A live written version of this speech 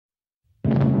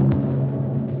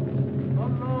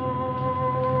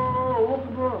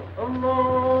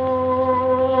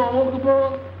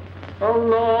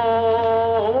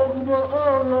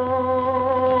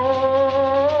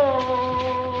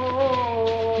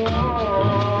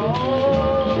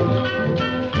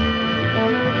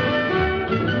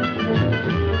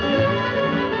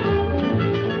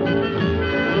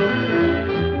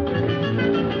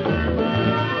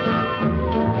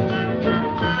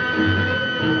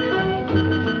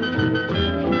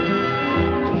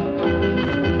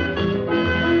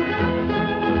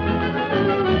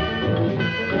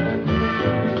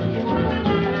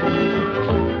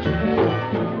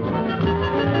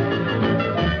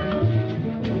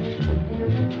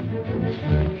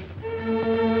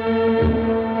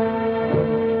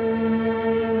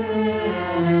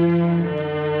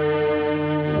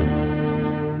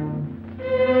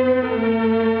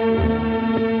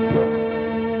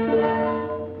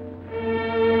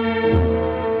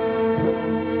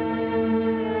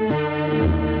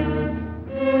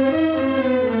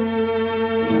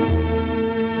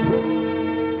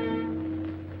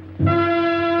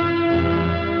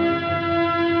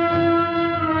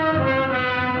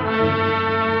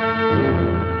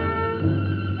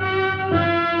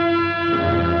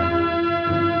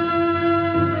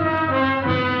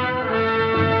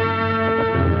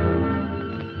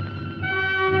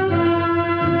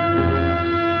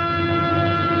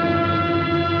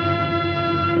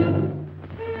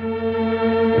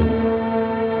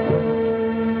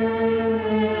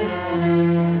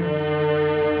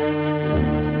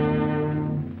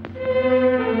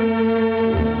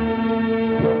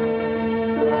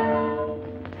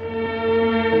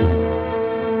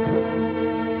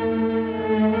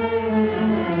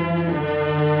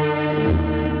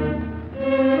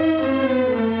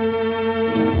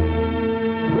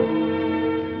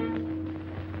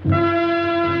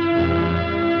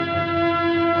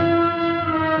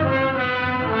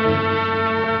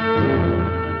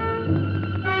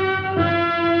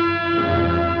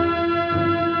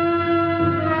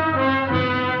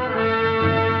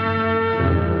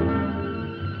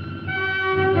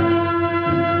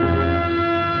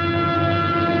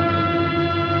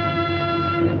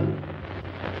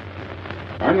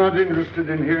not interested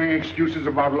in hearing excuses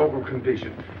about local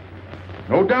conditions.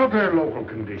 No doubt they're local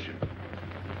conditions.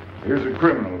 Here's a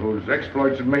criminal whose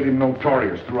exploits have made him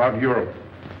notorious throughout Europe.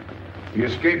 He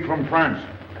escaped from France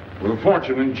with a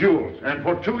fortune in jewels, and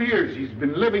for 2 years he's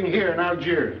been living here in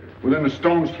Algiers, within a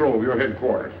stone's throw of your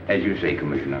headquarters. As you say,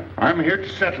 Commissioner. I'm here to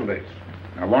settle this.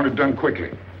 I want it done quickly.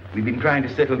 We've been trying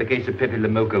to settle the case of Pepe le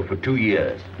Moko for 2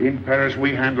 years. In Paris,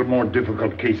 we handle more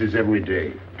difficult cases every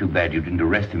day. Too bad you didn't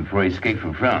arrest him before he escaped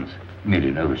from France. Merely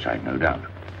an oversight, no doubt.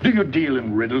 Do you deal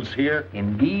in riddles here?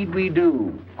 Indeed we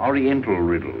do. Oriental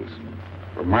riddles.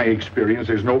 From my experience,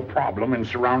 there's no problem in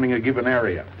surrounding a given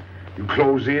area. You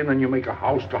close in and you make a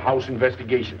house-to-house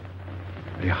investigation.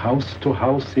 A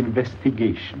house-to-house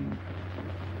investigation.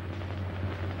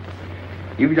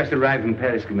 You've just arrived in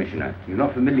Paris, Commissioner. You're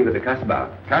not familiar with the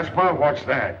Casbah. Casbah? What's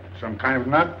that? Some kind of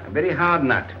nut? A very hard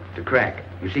nut to crack.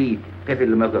 You see, Pepe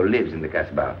le Moko lives in the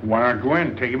Casbah. Why not go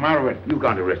in? Take him out of it. You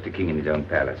can't arrest a king in his own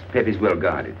palace. Pepe's well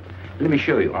guarded. Let me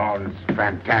show you. Oh, it's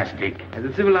fantastic. As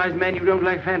a civilized man, you don't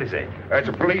like fantasy. As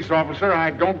a police officer,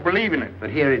 I don't believe in it.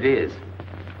 But here it is.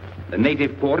 The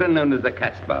native quarter known as the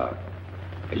Casbah.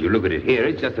 As you look at it here,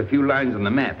 it's just a few lines on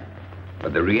the map.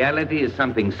 But the reality is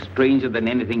something stranger than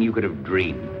anything you could have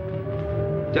dreamed.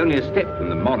 It's only a step from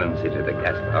the modern city, the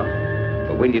Casbah.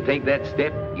 But when you take that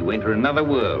step, you enter another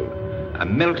world. A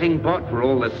melting pot for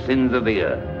all the sins of the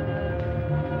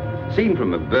earth. Seen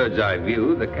from a bird's eye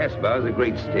view, the Casbah is a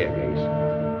great staircase.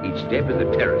 Each step is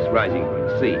a terrace rising from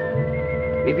the sea.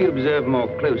 If you observe more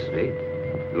closely,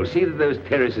 you'll see that those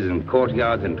terraces and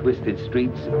courtyards and twisted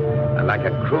streets are like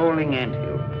a crawling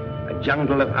anthill, a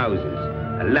jungle of houses,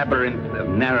 a labyrinth of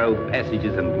narrow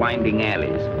passages and winding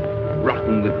alleys,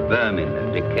 rotten with vermin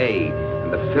and decay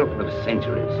and the filth of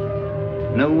centuries.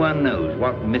 No one knows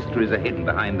what mysteries are hidden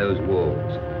behind those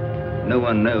walls. No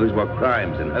one knows what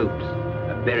crimes and hopes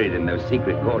are buried in those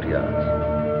secret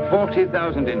courtyards.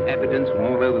 40,000 inhabitants from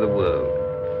all over the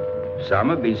world. Some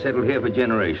have been settled here for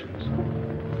generations.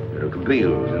 There are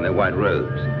Kabyles in their white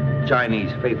robes, Chinese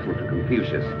faithful to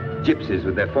Confucius, gypsies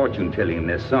with their fortune-telling and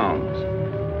their songs.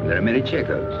 And there are many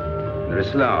Checos. There are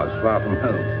Slavs far from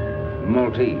home,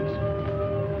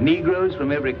 Maltese, Negroes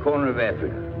from every corner of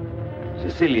Africa,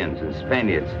 Sicilians and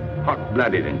Spaniards,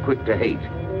 hot-blooded and quick to hate,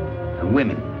 and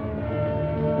women.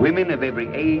 Women of every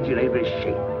age and every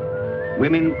shape.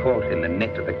 Women caught in the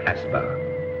net of the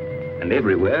Casbah. And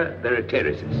everywhere there are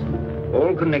terraces,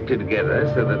 all connected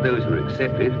together so that those who are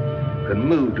accepted can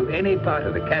move to any part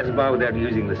of the Casbah without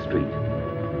using the street.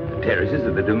 The terraces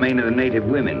are the domain of the native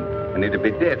women, and it'd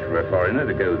be dead for a foreigner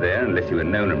to go there unless he were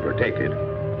known and protected.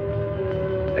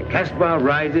 The Casbah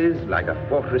rises like a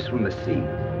fortress from the sea,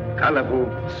 colorful,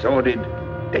 sordid,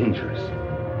 dangerous.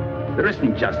 There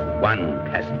isn't just one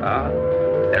Casbah.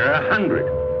 There are 100,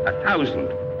 1,000.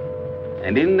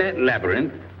 And in that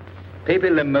labyrinth, Pepe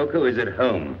le Moko is at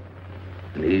home.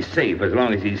 And he's safe as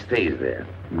long as he stays there.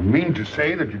 You mean to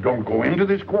say that you don't go into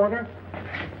this quarter?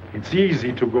 It's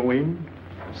easy to go in.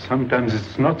 Sometimes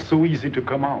it's not so easy to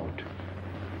come out.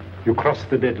 You cross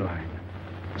the deadline.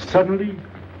 Suddenly,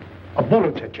 a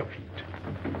bullet at your feet.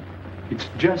 It's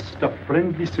just a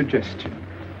friendly suggestion.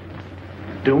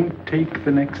 Don't take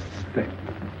the next step.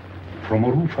 From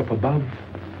a roof up above,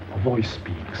 a voice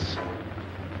speaks.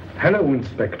 Hello,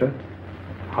 Inspector.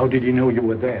 How did he know you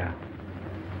were there?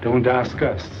 Don't ask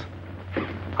us.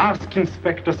 Ask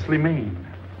Inspector Slimane.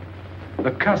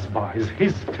 The Casbah is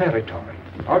his territory.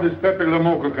 How does Pepe le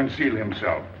Moko conceal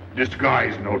himself?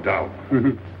 Disguise, no doubt.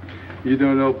 You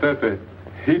don't know Pepe.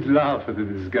 He'd laugh at the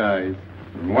disguise.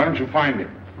 Why don't you find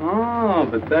him? Oh,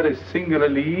 but that is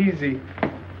singularly easy.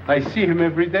 I see him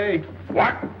every day.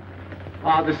 What?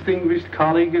 Our distinguished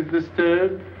colleague is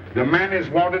disturbed. The man is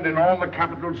wanted in all the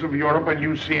capitals of Europe, and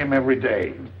you see him every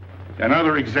day.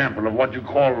 Another example of what you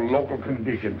call local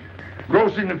conditions.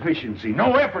 Gross inefficiency,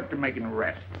 no effort to make an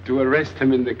arrest. To arrest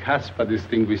him in the Casbah,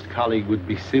 distinguished colleague, would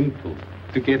be simple.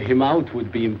 To get him out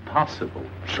would be impossible.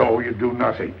 So you do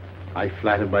nothing? I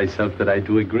flatter myself that I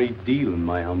do a great deal in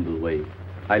my humble way.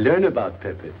 I learn about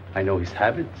Pepe. I know his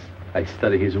habits. I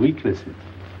study his weaknesses.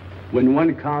 When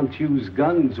one can't use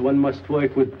guns, one must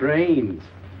work with brains.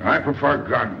 I prefer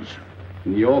guns.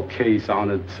 In your case,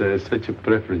 honored sir, such a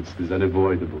preference is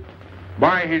unavoidable.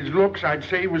 By his looks, I'd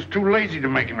say he was too lazy to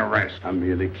make an arrest. I'm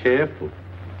merely careful.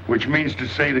 Which means to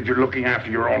say that you're looking after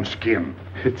your own skin.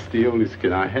 It's the only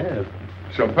skin I have.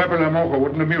 So Pepe le Moko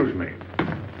wouldn't amuse me.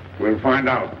 We'll find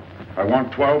out. I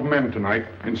want 12 men tonight,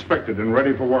 inspected and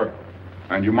ready for work.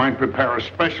 And you might prepare a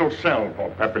special cell for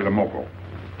Pepe le Moko.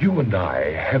 You and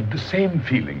I have the same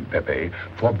feeling, Pepe,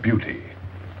 for beauty.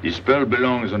 This pearl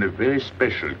belongs on a very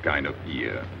special kind of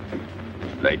ear.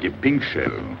 like a pink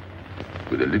shell,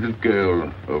 with a little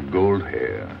curl of gold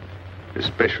hair. A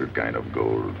special kind of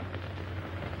gold.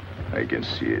 I can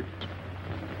see it.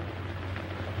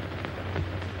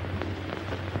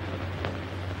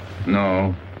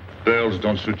 No, pearls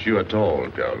don't suit you at all,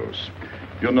 Carlos.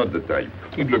 You're not the type.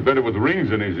 He'd look better with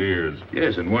rings in his ears.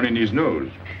 Yes, and one in his nose.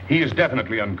 He is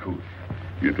definitely uncouth.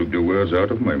 You took the words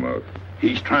out of my mouth.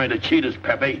 He's trying to cheat us,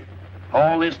 Pepe.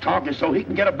 All this talk is so he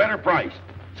can get a better price,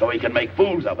 so he can make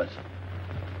fools of us.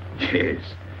 Yes,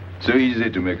 so easy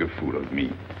to make a fool of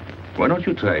me. Why don't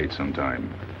you try it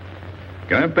sometime?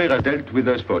 Grandpère has dealt with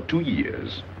us for 2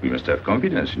 years. We must have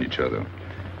confidence in each other.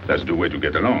 That's the way to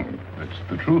get along. That's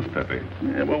the truth, Pepe.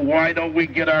 Yeah, well, why don't we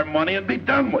get our money and be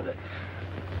done with it?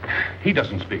 He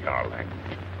doesn't speak our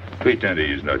language. Pretend he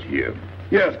is not here.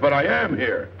 Yes, but I am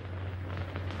here.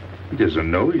 He doesn't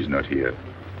know he's not here.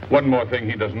 One more thing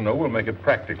he doesn't know will make it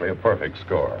practically a perfect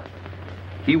score.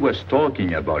 He was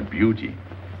talking about beauty.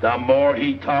 The more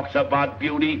he talks about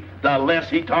beauty, the less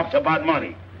he talks about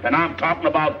money. And I'm talking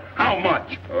about how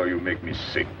much. Oh, you make me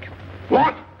sick.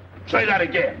 What? Say that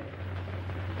again.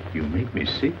 You make me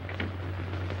sick?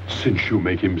 Since you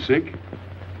make him sick?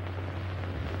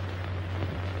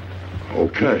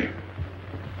 Okay.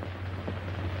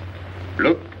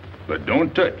 Look, but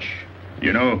don't touch.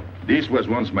 You know, this was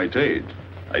once my trade.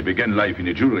 I began life in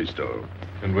a jewelry store.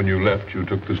 And when you left, you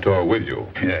took the store with you.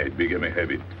 Yeah, it became a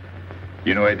habit.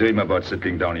 You know, I dream about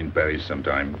settling down in Paris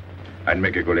sometime. I'd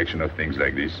make a collection of things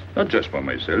like this. Not just for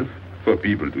myself, for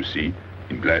people to see,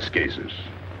 in glass cases.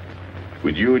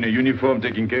 With you in a uniform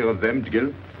taking care of them,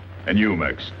 Gil? And you,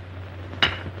 Max?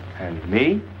 And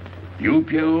me? You,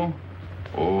 Pierrot?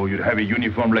 Oh, you'd have a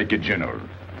uniform like a general.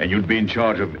 And you'd be in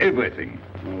charge of everything.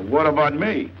 Well, what about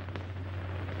me?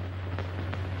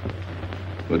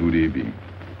 What would he be?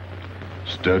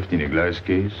 Stuffed in a glass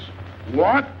case?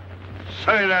 What?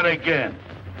 Say that again.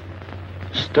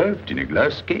 Stuffed in a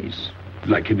glass case.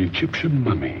 Like an Egyptian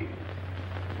mummy.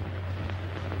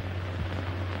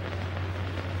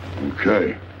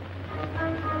 Okay.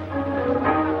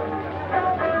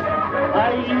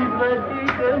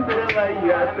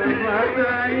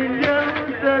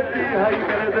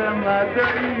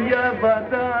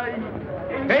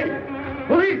 Hey!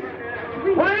 Police!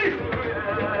 Police!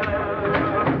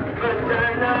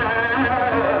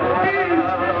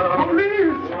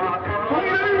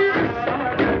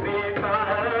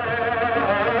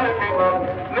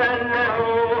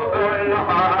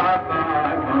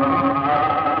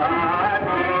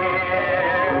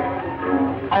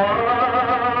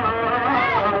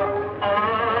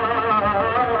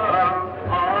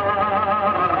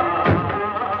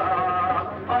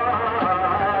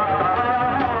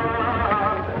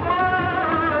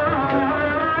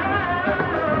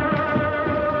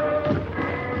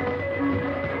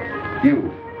 You,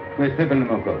 where's Pepe le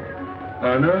Moko?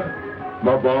 Anna,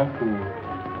 Baba,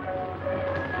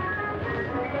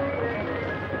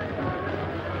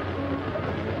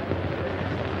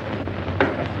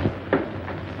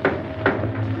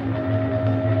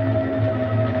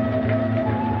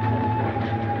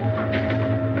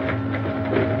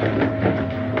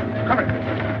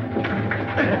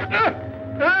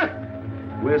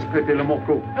 Where's Pepe le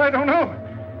Moko? I don't know.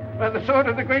 By the sword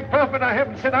of the great prophet, I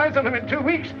haven't set eyes on him in 2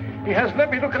 weeks. He hasn't let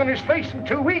me look on his face in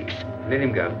 2 weeks. Let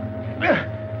him go.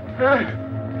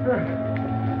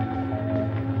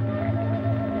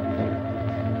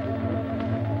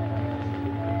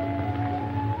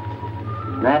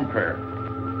 Grandpère.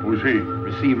 Who's he?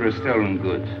 Receiver of stolen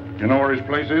goods. You know where his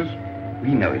place is?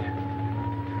 We know it.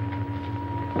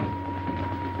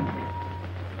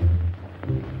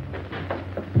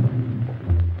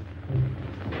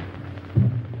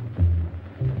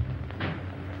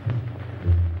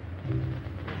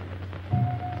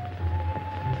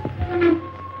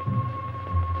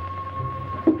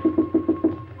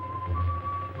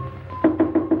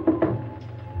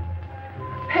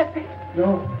 Pepe.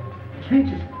 No.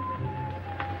 Strangers.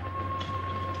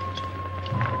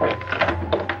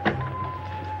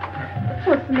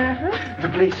 What's the matter? The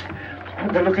police.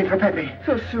 They're looking for Pepe.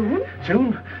 So soon?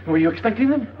 Soon? Were you expecting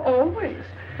them? Always.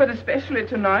 But especially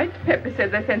tonight. Pepe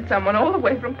said they sent someone all the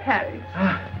way from Paris.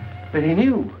 Ah, then he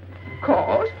knew. Of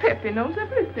course, Pepe knows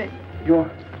everything. You're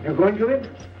going to him?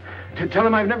 To tell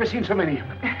him I've never seen so many.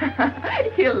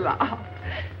 He'll laugh.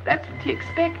 That's what he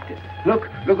expected. Look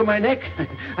at my neck.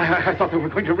 I thought they were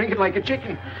going to wring it like a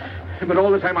chicken. But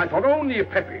all the time I thought only of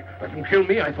Pepe. Let them kill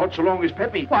me, I thought so long as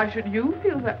Pepe. Why should you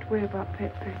feel that way about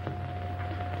Pepe?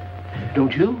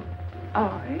 Don't you?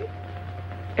 I?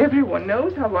 Everyone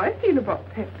knows how I feel about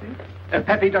Pepe.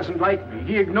 Pepe doesn't like me.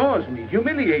 He ignores me,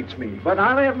 humiliates me. But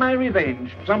I'll have my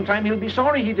revenge. Sometime he'll be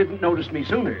sorry he didn't notice me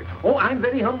sooner. Oh, I'm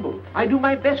very humble. I do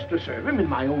my best to serve him in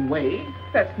my own way.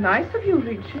 That's nice of you,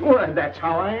 Richard. Well, that's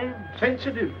how I am.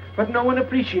 Sensitive. But no one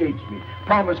appreciates me.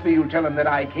 Promise me you'll tell him that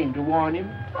I came to warn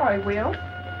him. I will.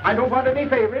 I don't want any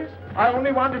favors. I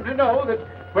only want him to know that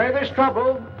where there's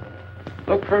trouble,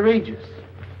 look for Regis.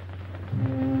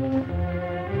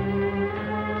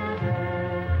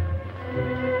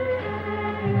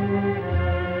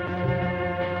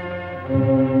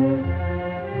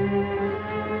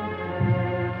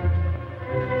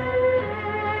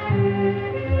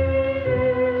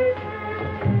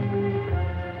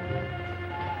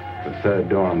 The third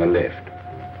door on the left.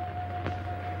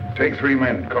 Take 3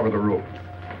 men, cover the roof.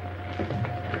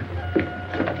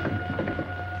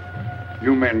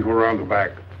 You men go around the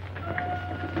back.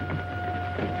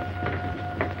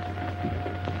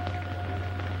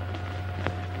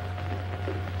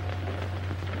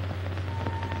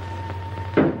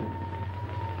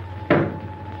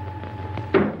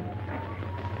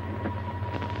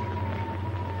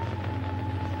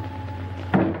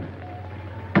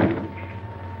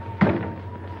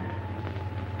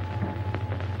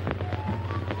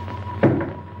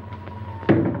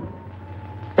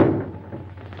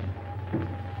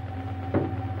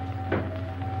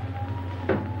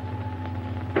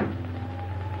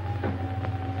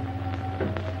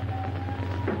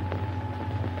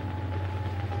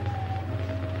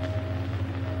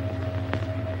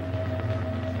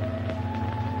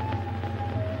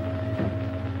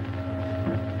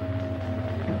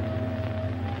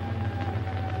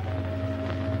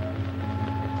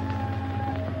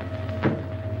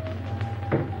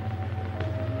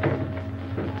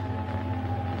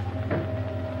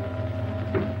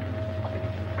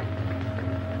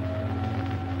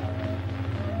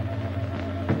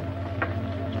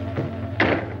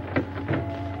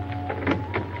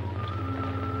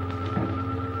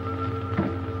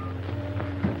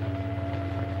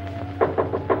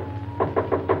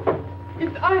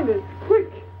 Quick!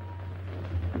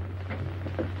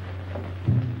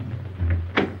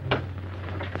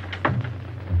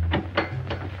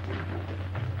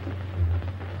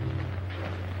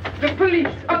 The police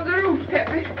on the roof,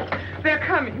 Pepe. They're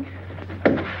coming.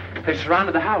 They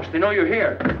surrounded the house. They know you're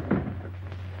here.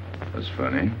 That's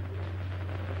funny.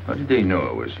 How did they know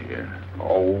I was here?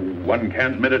 Oh, one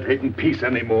can't meditate in peace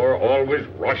anymore. Always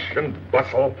rush and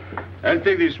bustle. I'll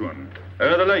take this one. I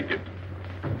rather like it.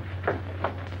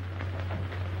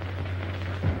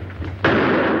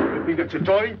 You think it's a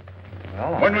toy?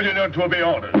 Well, When will you learn to obey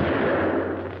orders?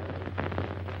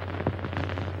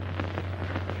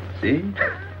 See?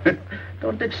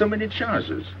 Don't take so many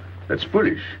chances. That's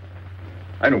foolish.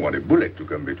 I don't want a bullet to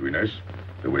come between us,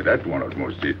 the way that one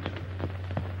almost did.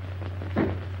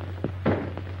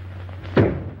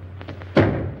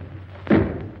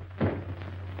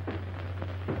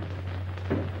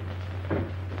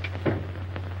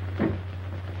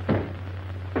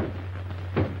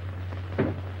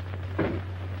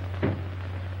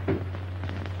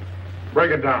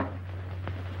 Break it down.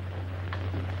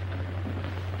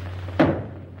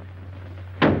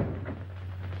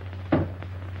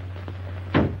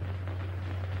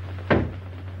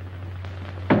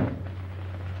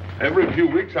 Every few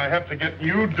weeks I have to get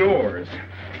new doors.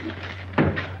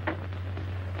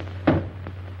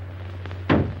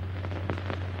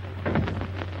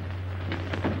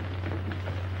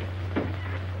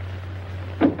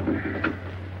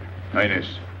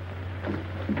 Highness,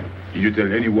 did you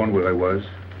tell anyone where I was?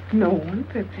 No one,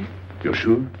 Pepe. You're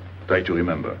sure? Try to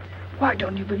remember. Why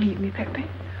don't you believe me, Pepe?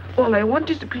 All I want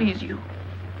is to please you.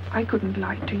 I couldn't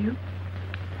lie to you.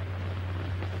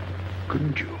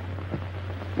 Couldn't you?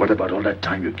 What about all that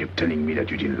time you kept telling me that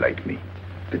you didn't like me?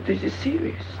 But this is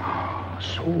serious. Ah,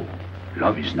 so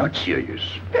love is not serious.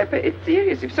 Pepe, it's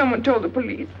serious if someone told the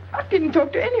police. I didn't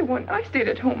talk to anyone. I stayed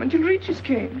at home until Regis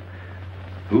came.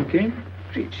 Who came?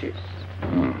 Regis.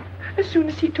 Oh. As soon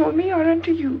as he told me, I ran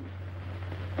to you.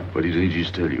 What did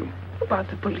Regis tell you? About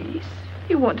the police.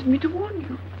 He wanted me to warn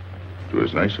you. It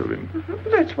was nice of him.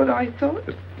 That's what I thought.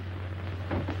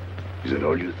 Is that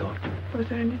all you thought? Was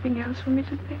there anything else for me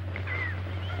to think?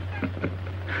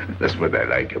 That's what I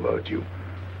like about you.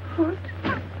 What?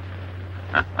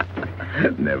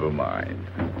 Never mind.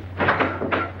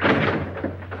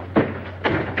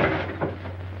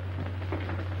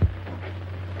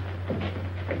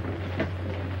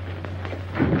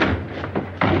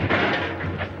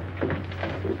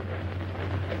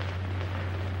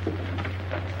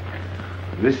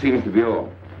 This seems to be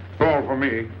all. All for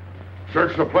me.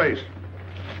 Search the place.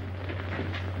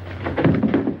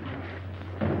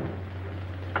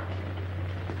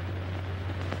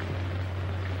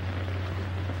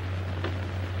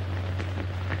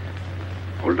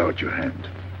 out your hand.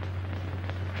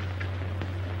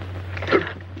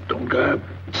 Don't grab.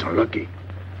 It's unlucky.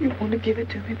 You want to give it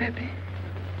to me, Pepe?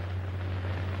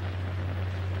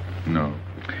 No.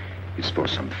 It's for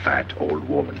some fat old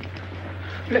woman.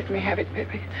 Let me have it,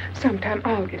 Pepe. Sometime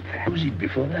I'll get fat. Use it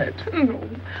before that. No,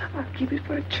 I'll keep it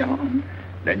for a charm.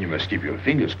 Then you must keep your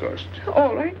fingers crossed.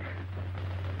 All right.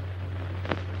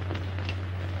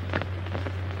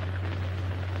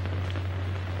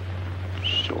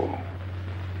 So.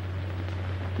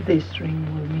 This ring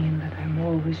will mean that I'm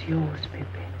always yours, Pepe.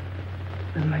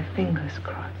 With my fingers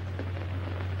crossed.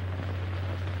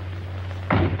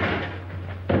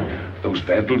 Those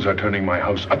vandals are turning my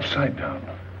house upside down.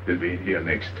 They'll be here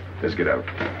next. Let's get out.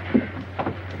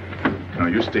 Now,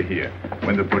 you stay here.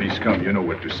 When the police come, you know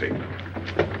what to say.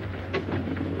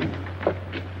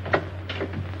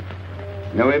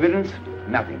 No evidence?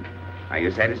 Nothing. Are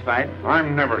you satisfied?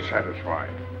 I'm never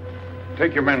satisfied.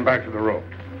 Take your men back to the road.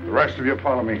 The rest of you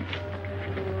follow me.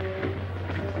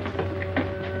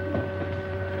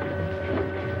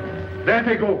 There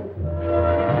they go.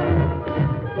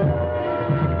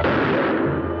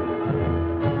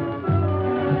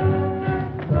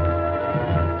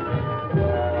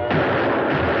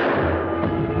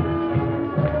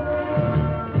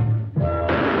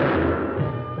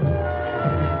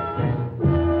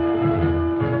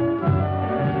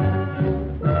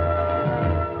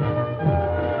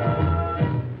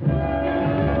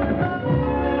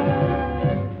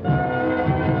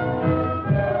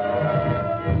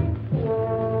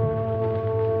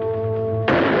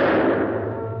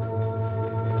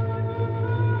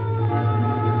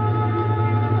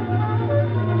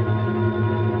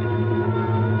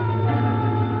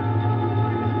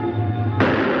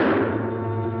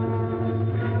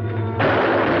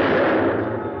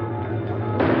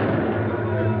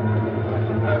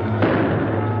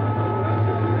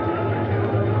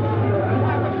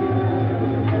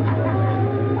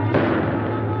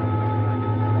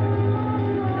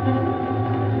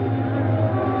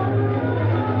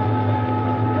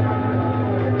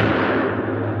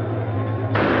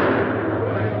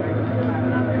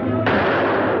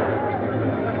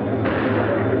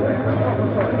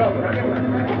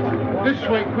 This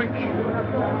way, quick.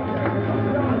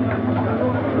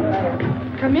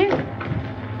 Come in.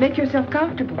 Make yourself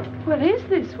comfortable. What is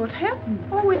this? What happened?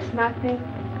 Oh, it's nothing.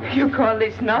 You call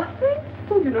this nothing?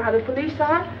 Oh, you know how the police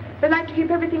are. They like to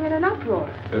keep everything in an uproar.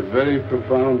 A very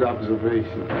profound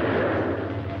observation.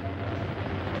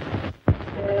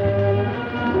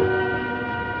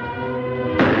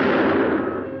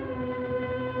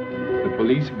 The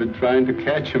police have been trying to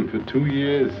catch him for 2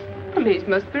 years. Police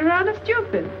must be rather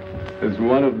stupid. As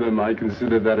one of them, I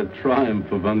consider that a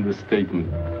triumph of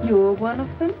understatement. You're one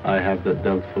of them? I have that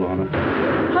doubtful honor.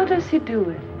 How does he do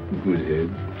it? Good head.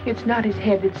 It's not his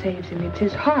head that saves him, it's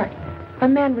his heart. A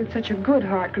man with such a good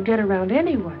heart could get around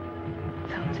anyone.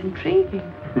 Sounds intriguing.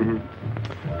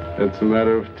 That's a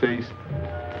matter of taste.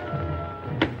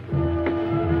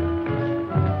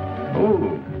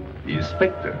 Oh, the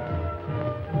inspector.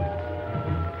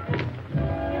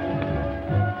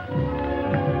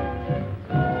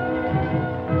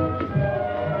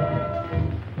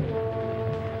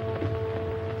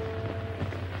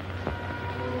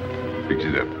 Fix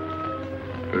it up.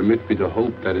 Permit me to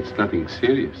hope that it's nothing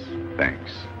serious.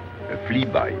 Thanks. A flea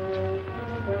bite.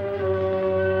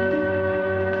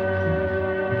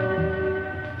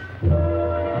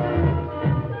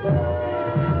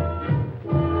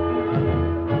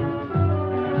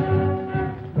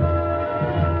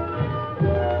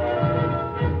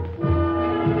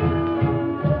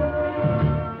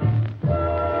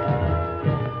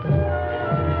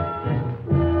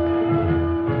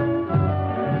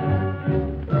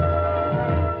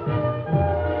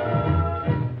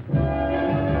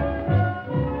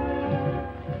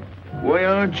 Why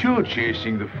aren't you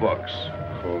chasing the fox?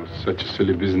 Oh, such a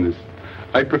silly business.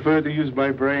 I prefer to use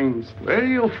my brains. Well,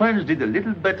 your friends did a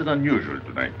little better than usual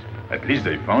tonight. At least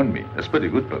they found me. That's pretty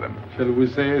good for them. Shall we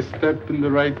say a step in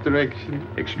the right direction?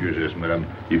 Excuse us, madame,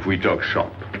 if we talk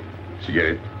shop.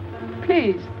 Cigarette?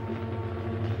 Please.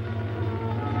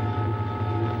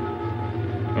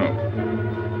 Oh.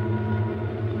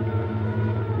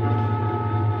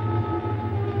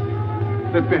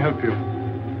 Let me help you.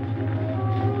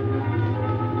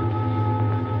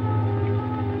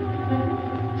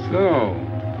 So,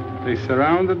 they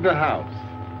surrounded the house.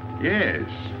 Yes.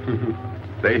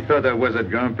 They thought I was at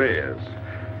Grandpère's.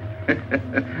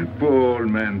 Poor old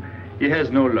man. He has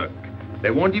no luck. They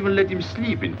won't even let him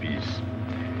sleep in peace.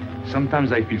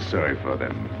 Sometimes I feel sorry for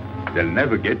them. They'll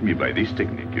never get me by this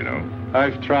technique, you know.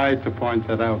 I've tried to point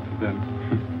that out to them.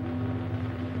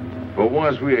 For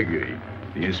once we agree,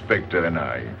 the inspector and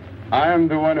I. I am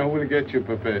the one who will get you,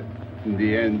 Pepe, in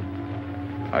the end.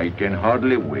 I can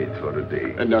hardly wait for the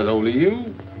day. And not only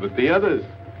you, but the others.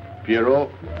 Piero,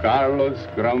 Carlos,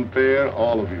 Grandpere,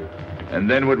 all of you. And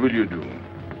then what will you do?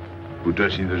 Put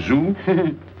us in the zoo?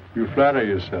 You flatter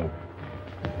yourself.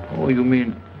 Oh, you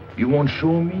mean you won't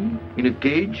show me in a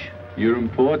cage? You're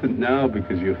important now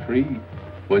because you're free.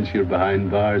 Once you're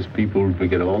behind bars, people will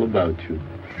forget all about you.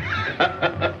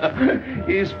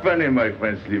 He's funny, my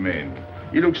friend Slimane.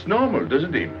 He looks normal,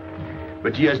 doesn't he?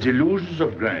 But he has delusions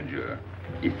of grandeur.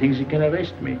 He thinks he can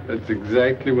arrest me. That's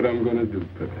exactly what I'm going to do,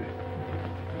 Pepe.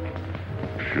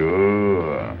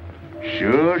 Sure.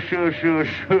 Sure.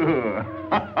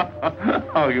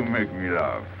 How you make me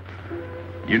laugh.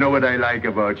 You know what I like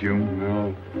about you?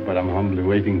 No, but I'm humbly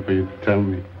waiting for you to tell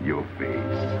me. Your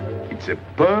face. It's a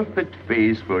perfect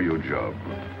face for your job.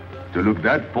 To look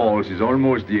that false is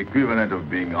almost the equivalent of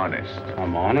being honest.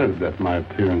 I'm honored that my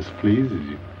appearance pleases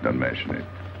you. Don't mention it.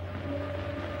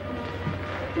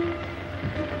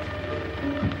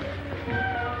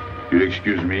 You'll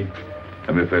excuse me.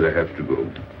 I'm afraid I have to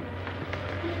go.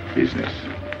 Business.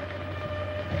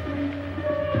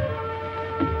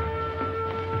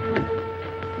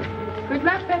 Good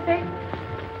luck, Pepe.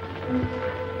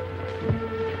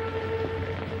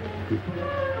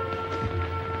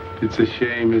 It's a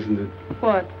shame, isn't it?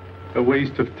 What? A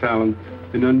waste of talent,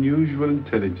 an unusual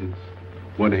intelligence.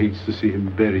 One hates to see him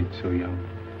buried so young.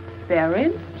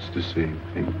 Buried? It's the same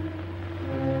thing.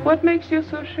 What makes you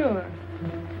so sure?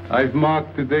 I've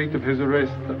marked the date of his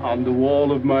arrest on the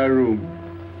wall of my room.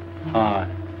 High,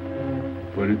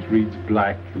 where it reads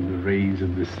black in the rays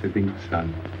of the setting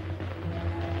sun.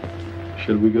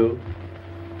 Shall we go?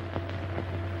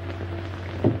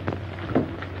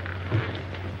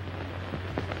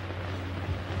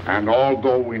 And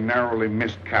although we narrowly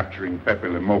missed capturing Pepe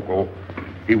le Moko,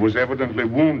 he was evidently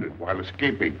wounded while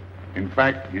escaping. In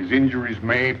fact, his injuries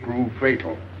may prove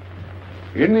fatal.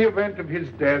 In the event of his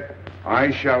death,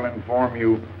 I shall inform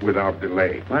you without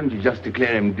delay. Why don't you just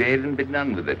declare him dead and be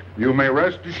done with it? You may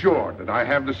rest assured that I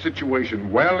have the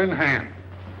situation well in hand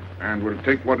and will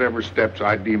take whatever steps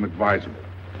I deem advisable.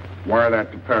 Wire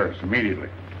that to Paris immediately.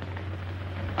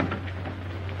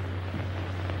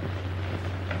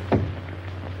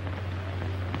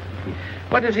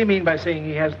 What does he mean by saying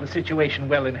he has the situation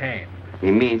well in hand? He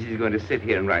means he's going to sit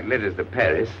here and write letters to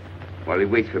Paris while he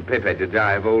waits for Pepe to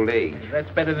die of old age.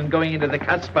 That's better than going into the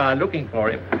Casbah looking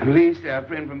for him. At least our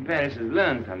friend from Paris has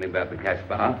learned something about the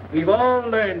Casbah. We've all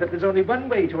learned that there's only one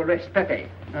way to arrest Pepe.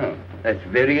 Oh, that's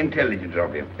very intelligent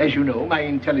of you. As you know, my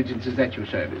intelligence is at your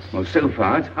service. Well, so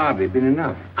far, it's hardly been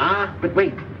enough. Ah, but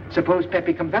wait. Suppose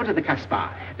Pepe comes out of the Casbah.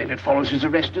 Then it follows his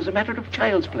arrest as a matter of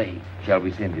child's play. Shall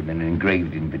we send him an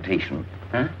engraved invitation?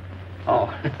 Huh?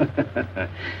 Oh,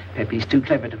 Pepe's too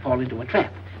clever to fall into a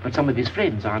trap, but some of his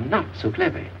friends are not so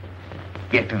clever.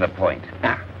 Get to the point.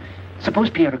 Now, suppose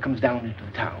Piero comes down into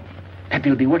the town. Pepe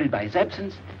will be worried by his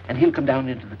absence, and he'll come down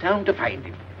into the town to find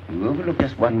him. You overlook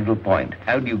just one little point.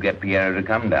 How do you get Piero to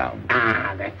come down?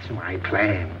 Ah, that's my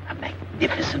plan. A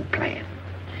magnificent plan.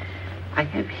 I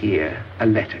have here a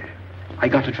letter. I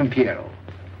got it from Piero,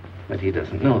 but he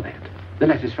doesn't know that. The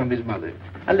letter's from his mother.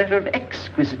 A letter of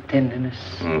exquisite tenderness.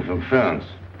 Oh, from France.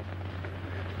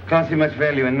 Can't see much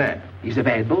value in that. He's a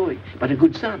bad boy, but a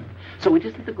good son. So it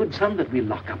isn't the good son that we'll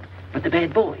lock up, but the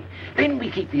bad boy. Then we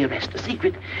keep the arrest a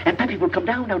secret, and Pepe will come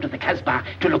down out of the Casbah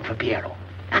to look for Piero.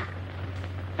 Huh?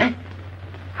 Huh?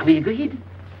 Are we agreed?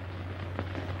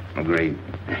 Agreed.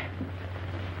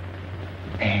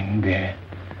 And,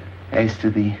 as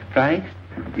to the prize?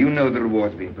 You know the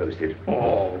reward's been posted.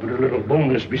 Oh, but a little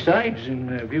bonus besides,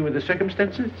 in view of the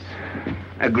circumstances.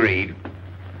 Agreed.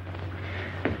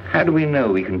 How do we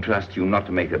know we can trust you not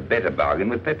to make a better bargain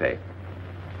with Pepe?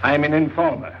 I'm an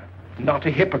informer, not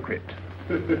a hypocrite.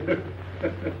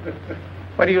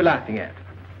 What are you laughing at?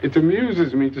 It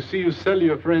amuses me to see you sell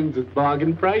your friends at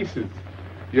bargain prices.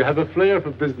 You have a flair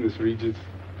for business, Regis.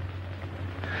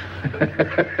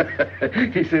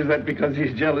 He says that because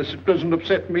he's jealous. It doesn't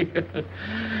upset me.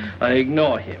 I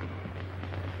ignore him.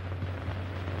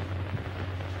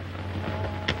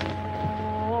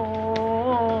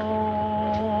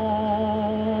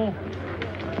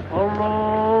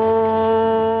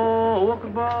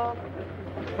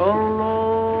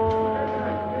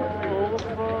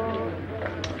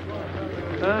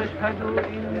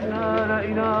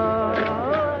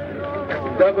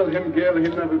 Double him, girl,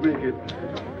 he'll never make it.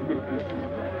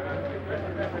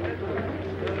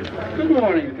 Good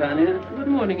morning, Tanya. Good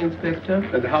morning, Inspector.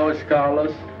 And how is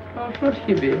Carlos? Oh, what,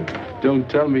 Hedy? Don't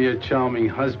tell me your charming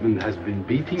husband has been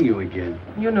beating you again.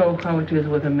 You know how it is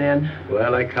with a man.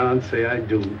 Well, I can't say I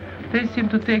do. They seem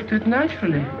to take to it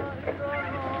naturally.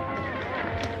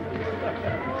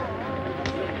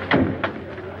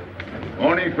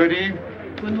 Morning, Freddie.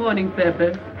 Good morning,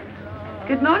 Pepe.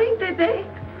 Good morning, Pepe.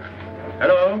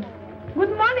 Hello.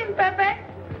 Good morning, Pepe.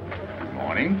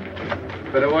 Morning.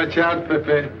 Better watch out,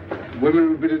 Pepe. Women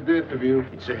will be the death of you.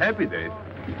 It's a happy day.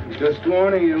 Just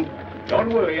warning you.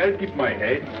 Don't worry, I'll keep my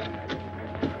head.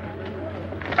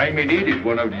 I may need it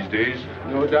one of these days.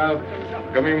 No doubt.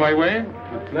 Coming my way?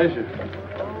 With pleasure.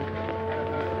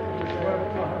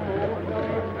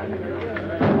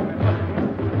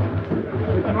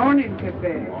 Good morning,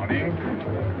 Pepe. Morning.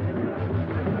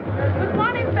 Good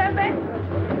morning, Pepe.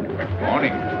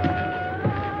 Morning.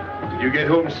 Did you get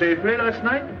home safely last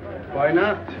night? Why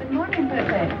not? Good morning,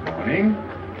 Pepe. Morning.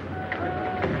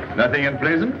 Nothing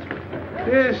unpleasant?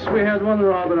 Yes, we had one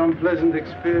rather unpleasant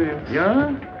experience.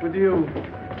 Yeah? With you.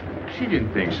 She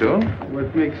didn't think so.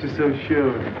 What makes you so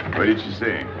sure? What did she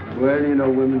say? Well, you know,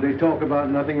 women, they talk about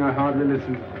nothing. I hardly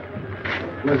listen.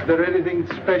 Was there anything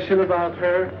special about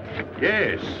her?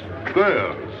 Yes,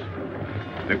 pearls.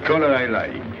 The color I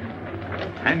like.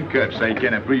 Handcuffs I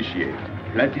can appreciate.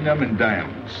 Platinum and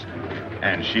diamonds.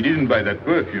 And she didn't buy that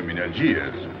perfume in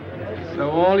Algiers. So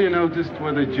all you noticed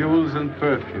were the jewels and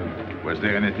perfume. Was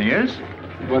there anything else?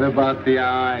 What about the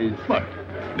eyes? What?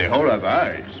 They all have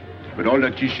eyes. But all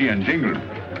that chichi and jingle,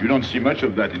 you don't see much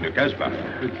of that in the Casbah.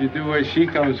 But you do where she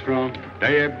comes from.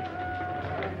 Tayyib.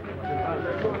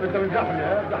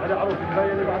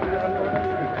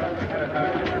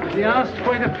 She asked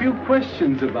quite a few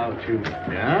questions about you.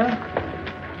 Yeah?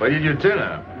 What did you tell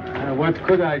her? What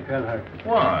could I tell her?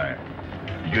 Why?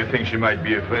 Did you think she might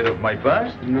be afraid of my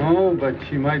past? No, but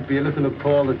she might be a little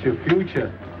appalled at your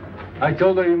future. I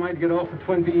told her you might get off for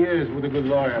 20 years with a good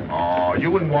lawyer. Oh, you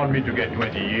wouldn't want me to get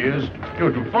 20 years.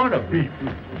 You're too fond of me.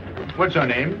 What's her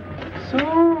name?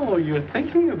 So, you're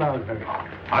thinking about her.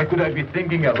 How could I be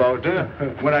thinking about her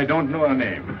when I don't know her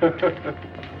name?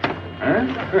 Huh?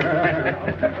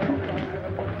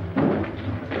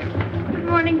 Good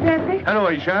morning, Pepe. Hello,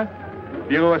 Aisha.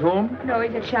 Piero at home? No,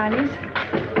 he's at Shani's.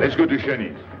 Let's go to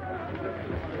Shani's.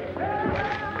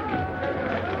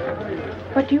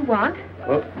 What do you want?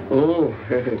 Oh,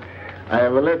 I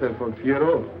have a letter for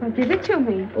Piero. Well, give it to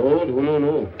me. Oh,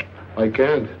 no. I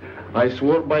can't. I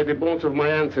swore by the bones of my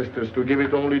ancestors to give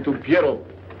it only to Piero.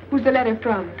 Who's the letter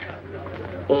from?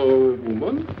 Oh,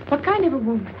 woman? What kind of a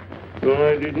woman? No,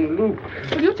 I didn't look.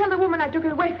 Will you tell the woman I took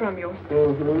it away from you?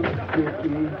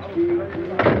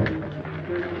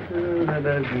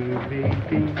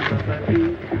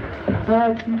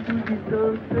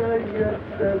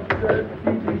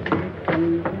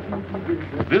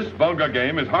 This vulgar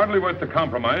game is hardly worth the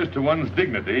compromise to one's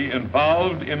dignity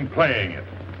involved in playing it.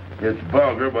 It's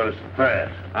vulgar, but it's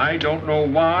fast. I don't know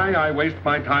why I waste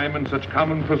my time in such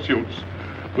common pursuits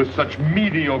with such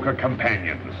mediocre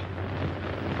companions.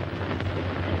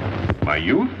 My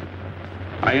youth,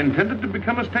 I intended to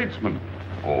become a statesman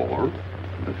or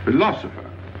a philosopher.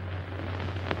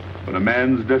 But a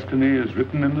man's destiny is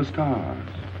written in the stars.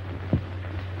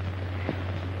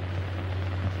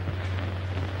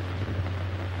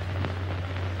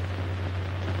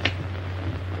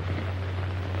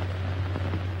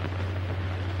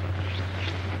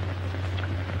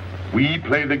 We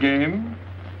play the game,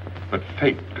 but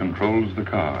fate controls the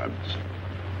cards.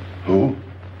 Who?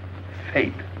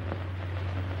 Fate.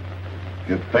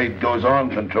 If fate goes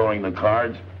on controlling the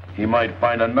cards, he might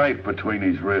find a knife between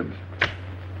his ribs.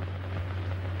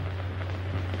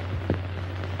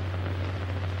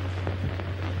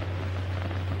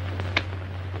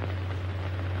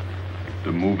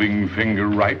 The moving finger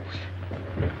writes,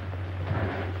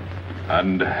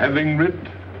 and having writ,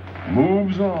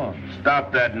 moves on.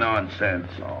 Stop that nonsense.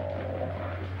 Oh,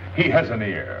 he has an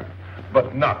ear,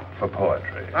 but not for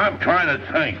poetry. I'm trying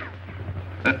to think.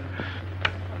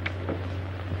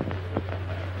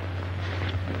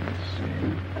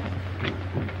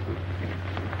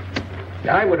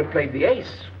 I would have played the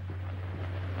ace.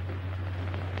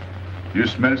 You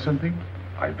smell something?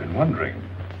 I've been wondering.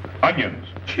 Onions.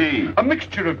 Cheese. A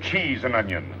mixture of cheese and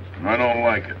onions. I don't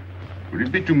like it. Would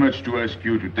it be too much to ask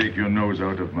you to take your nose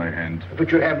out of my hand?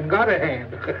 But you haven't got a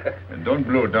hand. And don't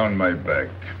blow down my back.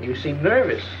 You seem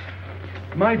nervous.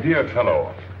 My dear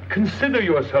fellow, consider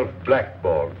yourself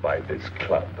blackballed by this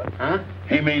club. Huh?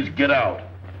 He means get out.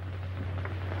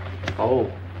 Oh.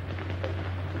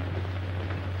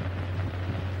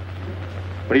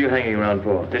 What are you hanging around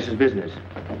for? This is business.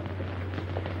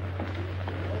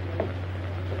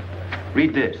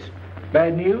 Read this.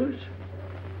 Bad news?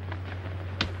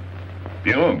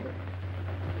 Pierrot.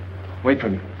 Wait for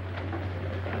me.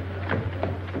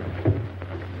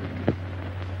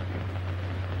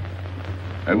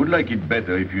 I would like it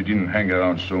better if you didn't hang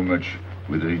around so much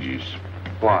with Regis.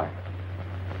 Why?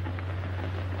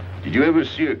 Did you ever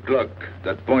see a clock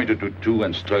that pointed to 2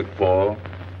 and struck 4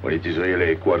 when it is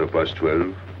really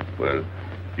 12:15? Well,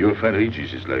 your friend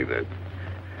Regis is like that.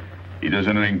 He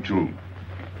doesn't ring true.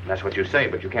 That's what you say,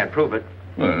 but you can't prove it.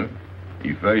 Well,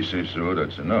 if I say so,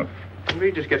 that's enough.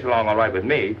 Regis gets along all right with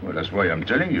me. Well, that's why I'm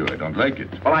telling you I don't like it.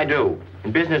 Well, I do.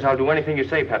 In business, I'll do anything you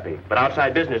say, Pepe. But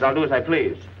outside business, I'll do as I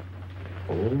please.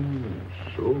 Oh,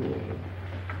 so.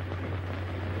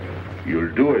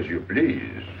 You'll do as you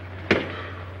please.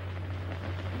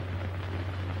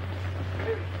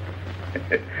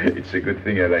 It's a good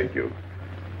thing I like you.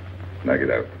 Knock it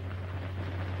out.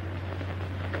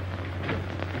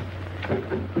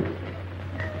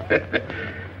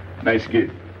 Nice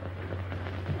kid.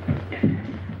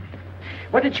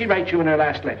 What did she write you in her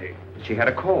last letter? She had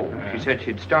a cold. She said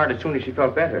she'd start as soon as she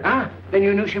felt better. Ah, then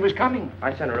you knew she was coming.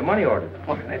 I sent her a money order.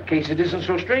 Well, in that case, it isn't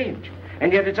so strange.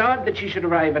 And yet it's odd that she should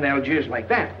arrive in Algiers like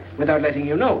that without letting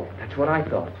you know. That's what I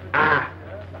thought. Ah,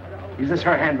 is this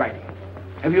her handwriting?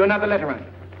 Have you another letter on it?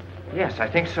 Yes, I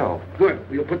think so. Good.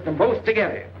 We'll put them both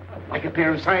together, like a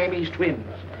pair of Siamese twins.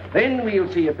 Then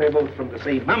we'll see if they're both from the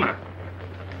same mama.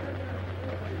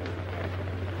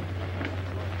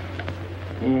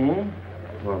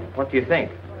 Well, what do you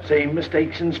think? Same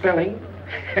mistakes in spelling.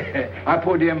 Our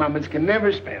poor dear mamas can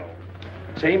never spell.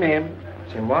 Same M.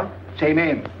 Same what? Same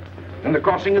M. And the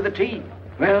crossing of the T.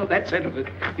 Well, that settles it.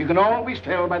 You can always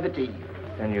tell by the T.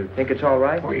 Then you think it's all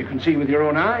right? Or you can see with your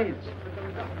own eyes.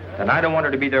 Then I don't want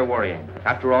her to be there worrying.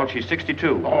 After all, she's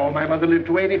 62. Oh, my mother lived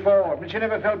to 84, and she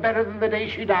never felt better than the day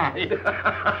she died.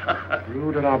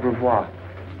 Rue de l'Abreuvoir.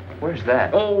 Where's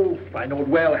that? Oh, I know it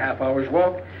well, half hour's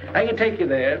walk. I can take you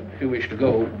there if you wish to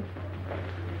go.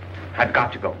 I've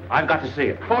got to go. I've got to see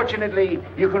it. Fortunately,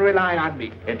 you can rely on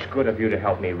me. It's good of you to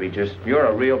help me, Regis. You're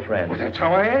a real friend. Well, that's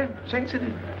how I am.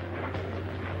 Sensitive.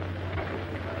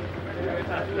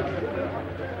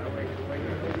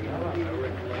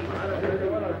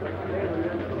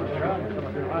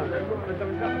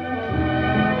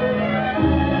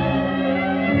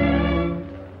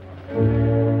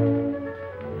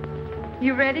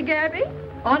 You ready, Gaby?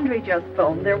 Andre just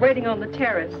phoned. They're waiting on the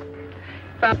terrace.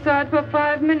 Outside for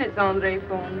 5 minutes, Andre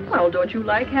phones. Well, don't you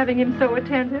like having him so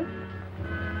attentive?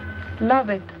 Love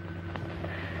it.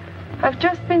 I've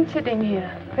just been sitting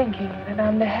here thinking that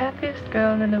I'm the happiest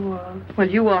girl in the world. Well,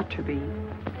 you ought to be.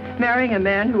 Marrying a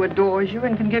man who adores you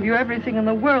and can give you everything in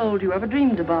the world you ever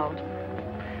dreamed about.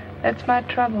 That's my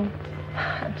trouble.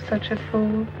 I'm such a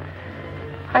fool.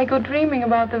 I go dreaming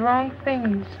about the wrong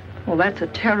things. Well, that's a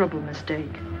terrible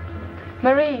mistake.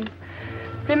 Marie,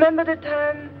 remember the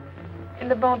time in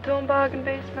the Bonton bargain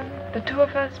basement? The two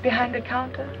of us behind the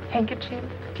counter, handkerchief,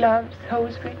 gloves,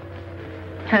 hosiery.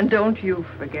 And don't you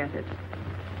forget it.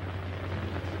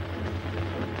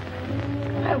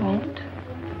 I won't.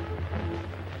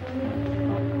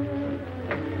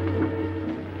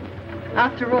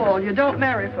 After all, you don't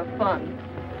marry for fun.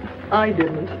 I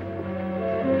didn't.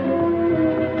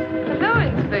 Hello,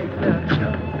 Inspector.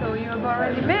 So you have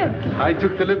already met. I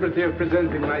took the liberty of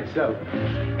presenting myself.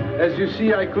 As you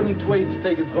see, I couldn't wait to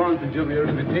take advantage of your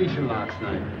invitation last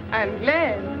night. I'm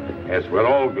glad. Yes, we're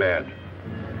all glad.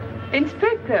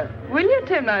 Inspector, will you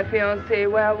tell my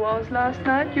fiancé where I was last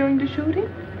night during the shooting?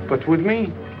 But with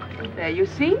me, There you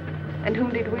see. And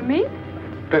whom did we meet?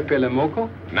 Pepe le Moko.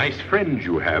 Nice friends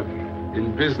you have.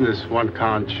 In business, one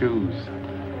can't choose.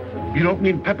 You don't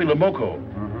mean Pepe le Moko,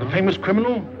 the famous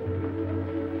criminal?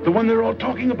 The one they're all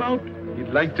talking about? He'd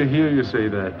like to hear you say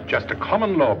that. Just a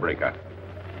common lawbreaker.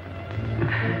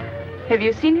 Have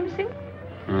you seen him since?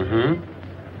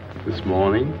 This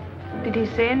morning? Did he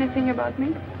say anything about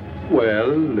me?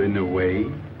 Well, in a way.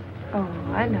 Oh,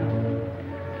 I know.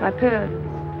 My pearls.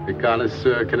 A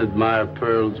connoisseur can admire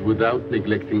pearls without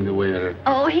neglecting the wearer.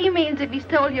 Oh, he means if he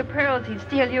stole your pearls, he'd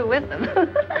steal you with them.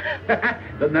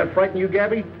 Doesn't that frighten you,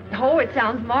 Gaby? Oh, it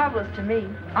sounds marvelous to me.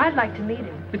 I'd like to meet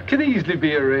him. It can easily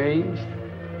be arranged.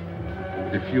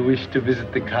 If you wish to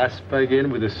visit the Casbah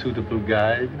again with a suitable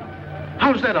guide.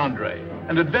 How's that, Andre?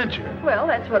 An adventure? Well,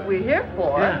 that's what we're here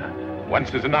for.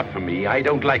 Once is enough for me. I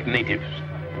don't like natives.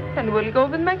 And we'll go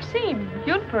with Maxime.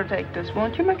 You'll protect us,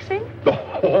 won't you, Maxime?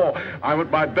 Oh, I'm at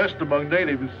my best among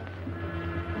natives.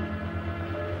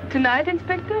 Tonight,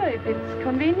 Inspector, if it's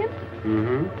convenient.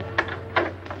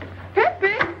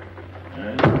 Pepe!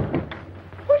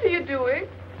 What are you doing?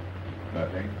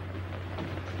 Nothing.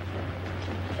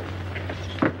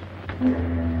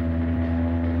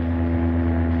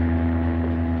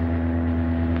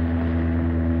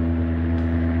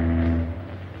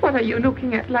 What are you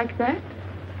looking at like that?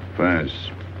 France.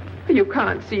 You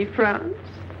can't see France.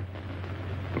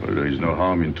 Well, there is no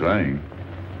harm in trying.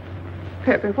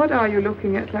 Pepe, what are you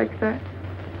looking at like that?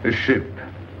 A ship.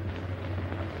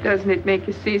 Doesn't it make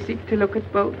you seasick to look at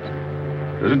boats?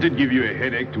 Doesn't it give you a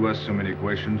headache to ask so many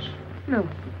questions? No.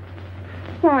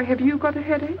 Why, have you got a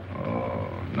headache? Oh,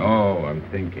 no, I'm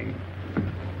thinking.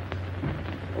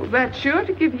 Well, that's sure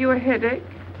to give you a headache.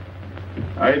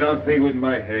 I don't think with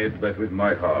my head, but with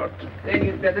my heart. Then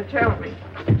you'd better tell me.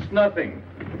 It's nothing.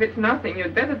 If it's nothing,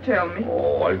 you'd better tell me.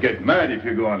 Oh, I'll get mad if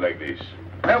you go on like this.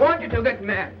 I want you to get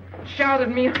mad. Shout at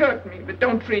me, hurt me, but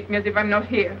don't treat me as if I'm not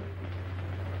here.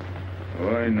 Oh,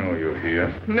 I know you're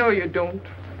here. No, you don't.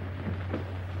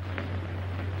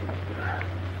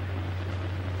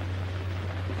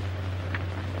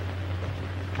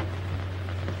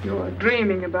 You're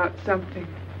dreaming about something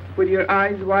with your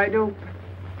eyes wide open.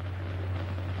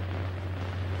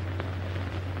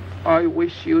 I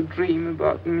wish you'd dream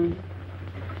about me.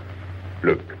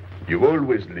 Look, you've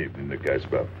always lived in the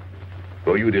Casbah.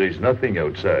 For you, there is nothing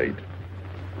outside.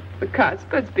 The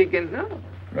Casbah's big enough.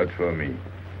 Not for me.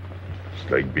 It's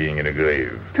like being in a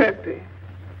grave. Pepe,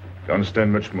 Can't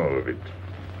stand much more of it.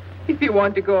 if you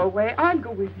want to go away, I'll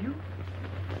go with you.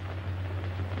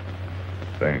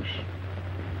 Thanks.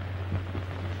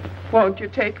 Won't you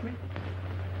take me?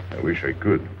 I wish I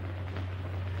could.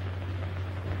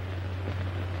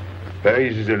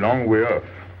 Paris is a long way off.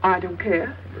 I don't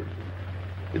care.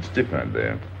 It's different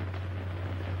there.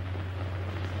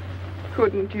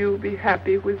 Couldn't you be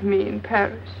happy with me in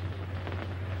Paris?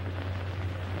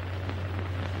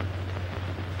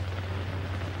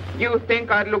 You think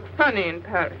I'd look funny in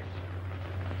Paris?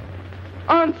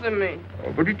 Answer me.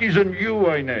 Oh, but it isn't you,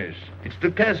 Inez. It's the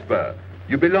Casbah.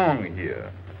 You belong here.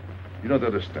 You don't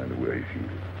understand the way I feel.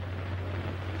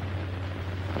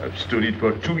 I've stood it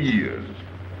for 2 years.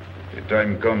 The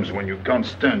time comes when you can't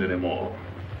stand anymore.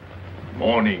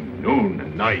 Morning, noon,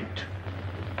 and night.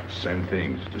 Same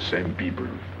things, the same people.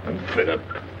 I'm fed up.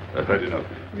 I've had enough.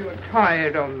 You're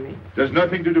tired of me. There's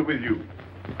nothing to do with you.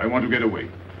 I want to get away.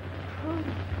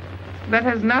 That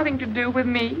has nothing to do with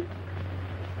me.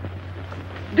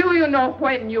 Do you know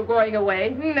when you're going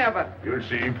away? Never. You'll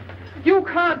see. You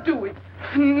can't do it.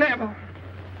 Never.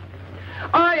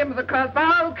 I am the Casbah.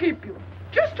 I'll keep you.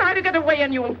 Just try to get away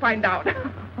and you'll find out.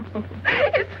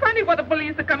 It's funny what the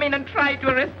police will come in and try to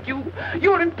arrest you.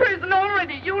 You're in prison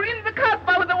already. You're in the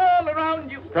Casbah with the wall around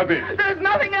you. Stop it. There's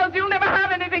nothing else. You'll never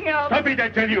have anything else. Stop it, I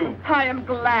tell you. I am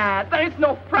glad. There is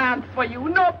no France for you.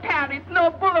 No Paris. No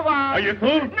Boulevard. Are you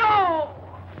through? No.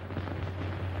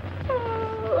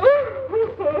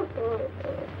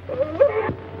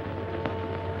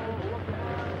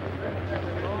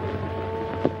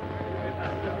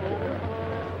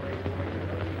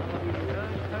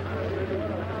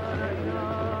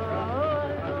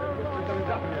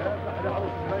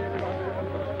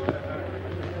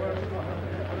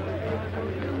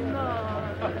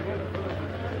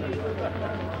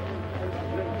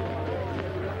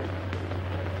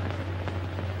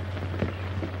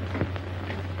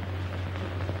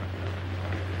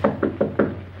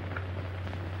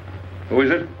 Who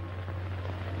is it?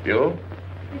 You?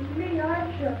 It's me,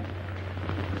 Aisha.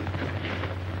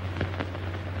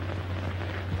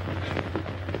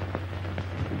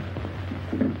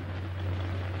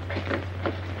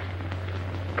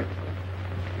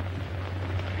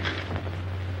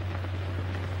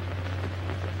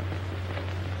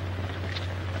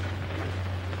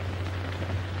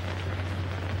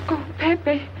 Oh,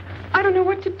 Pepe, I don't know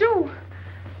what to do.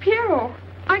 Piero,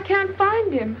 I can't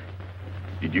find him.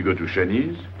 Did you go to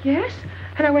Chinese? Yes,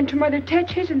 and I went to Mother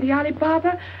Tetch's and the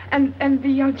Alibaba and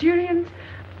the Algerians.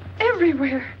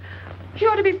 Everywhere. He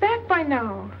ought to be back by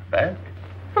now. Back?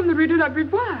 From the Rue de la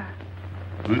Brivoire.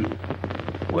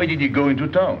 Why did he go into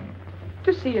town?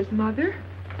 To see his mother.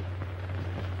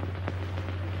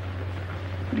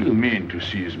 What do you mean, to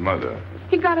see his mother?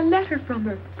 He got a letter from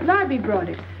her. Larby brought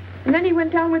it. And then he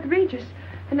went down with Regis.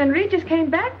 And then Regis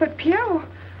came back, but Piero...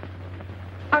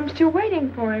 I'm still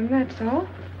waiting for him, that's all.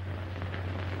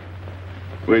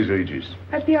 Where's Regis?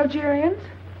 At the Algerians.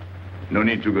 No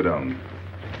need to go down.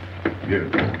 Here,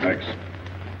 Max.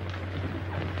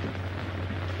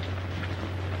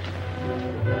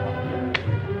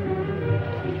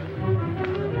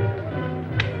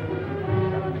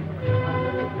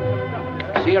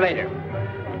 See you later.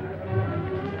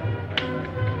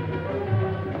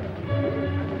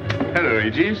 Hello,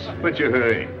 Regis. What's your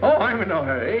hurry? Oh, I'm in no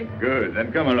hurry. Good,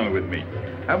 then come along with me.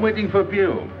 I'm waiting for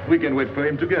Piero. We can wait for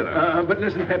him together. But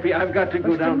listen, Pepe, I've got to go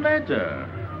What's down. the matter?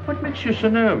 What makes you so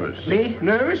nervous? Me?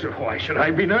 Nervous? Why should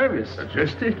I be nervous?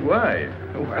 Just it. Why?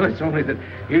 Well, it's only that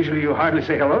usually you hardly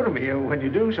say hello to me when you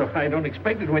do, so I don't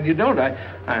expect it when you don't.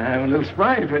 I'm a little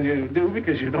surprised when you do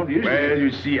because you don't usually. Well,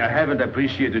 you see, I haven't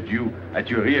appreciated you at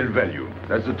your real value.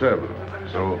 That's the trouble.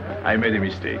 So I made a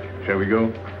mistake. Shall we go?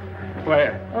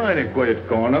 Where? Oh, in a quiet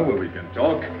corner where we can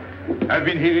talk. I've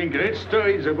been hearing great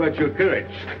stories about your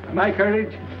courage. My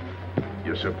courage?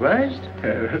 You're surprised?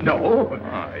 No.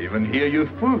 I even hear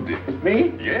you've proved it.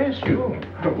 Me? Yes, you.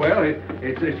 Well,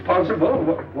 it's possible.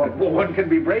 One can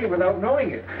be brave without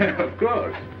knowing it. Of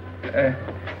course.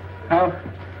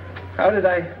 How did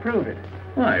I prove it?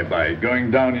 Why, by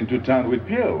going down into town with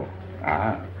Pierrot.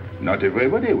 Not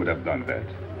everybody would have done that.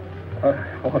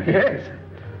 Oh, yes.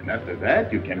 And after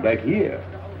that, you came back here.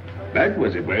 That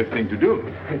was a brave thing to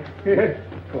do. Yes,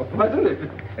 wasn't it?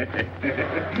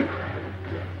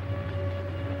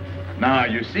 Now,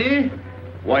 you see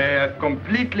why I have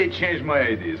completely changed my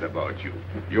ideas about you.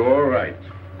 You're right.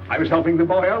 I was helping the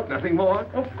boy out, nothing more.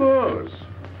 Of course.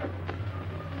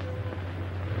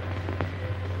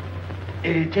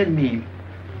 Tell me,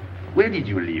 where did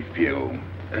you leave Pierrot?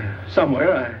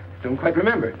 Somewhere, I don't quite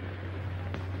remember.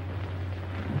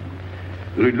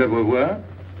 Rue de la Beauvoir?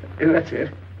 That's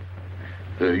it.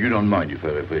 You don't mind if I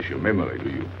refresh your memory, do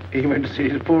you? He went to see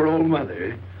his poor old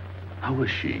mother. How was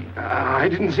she? I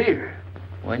didn't see her.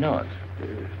 Why not?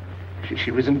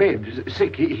 She was in bed,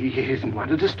 sick. He didn't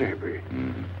want to disturb her.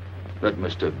 That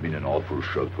must have been an awful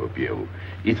shock for Pierrot.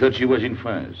 He thought she was in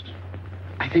France.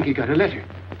 I think he got a letter.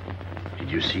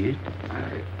 Did you see it?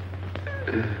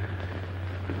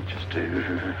 Just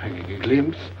a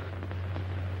glimpse.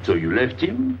 So you left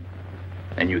him,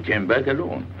 and you came back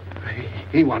alone?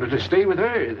 He wanted to stay with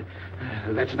her.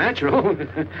 That's natural.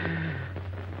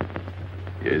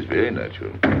 Yes, very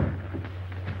natural.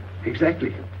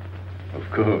 Exactly. Of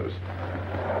course.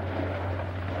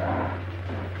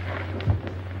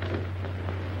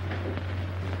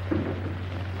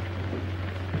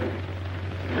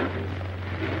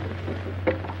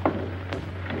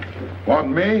 Want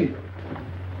me?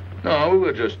 No, we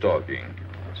were just talking.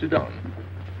 Sit down.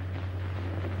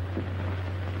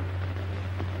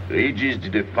 Regis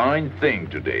did a fine thing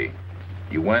today.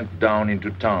 He went down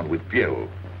into town with Pierrot.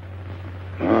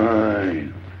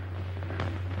 Fine.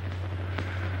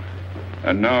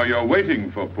 And now you're waiting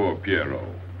for poor Pierrot.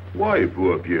 Why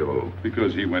poor Pierrot?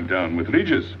 Because he went down with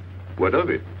Regis. What of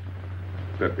it?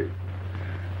 Pepe,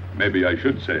 maybe I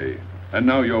should say, and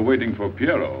now you're waiting for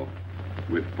Pierrot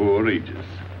with poor Regis.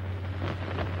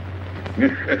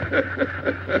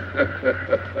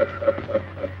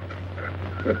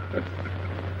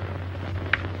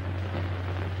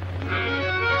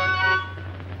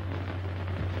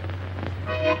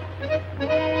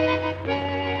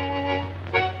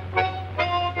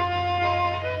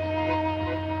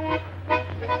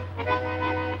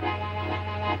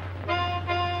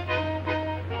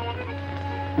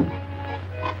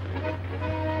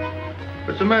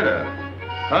 What's the matter?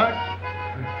 Huh?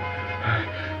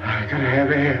 I gotta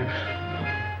have air.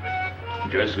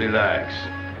 Just relax.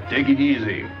 Take it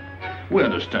easy. We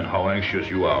understand how anxious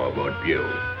you are about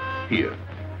Pierrot. Here,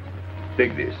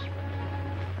 take this.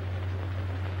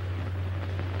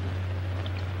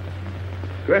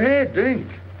 Go ahead, drink.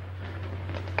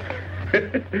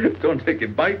 Don't take a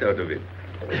bite out of it.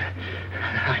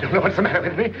 I don't know what's the matter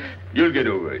with me. You'll get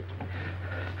over it.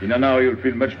 In an hour, you'll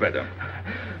feel much better.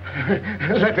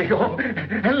 Let me go.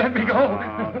 Let me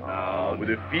go. With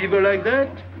a fever like that,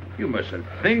 you mustn't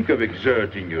think of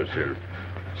exerting yourself.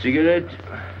 Cigarette?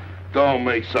 Don't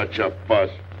make such a fuss.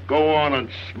 Go on and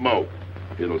smoke.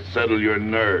 It'll settle your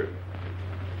nerve.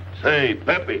 Say,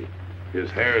 Pepe, his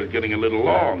hair is getting a little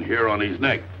long here on his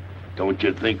neck. Don't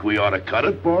you think we ought to cut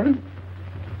it for him?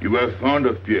 You were fond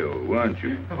of Pierrot, weren't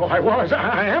you? Oh, I was.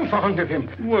 I am fond of him.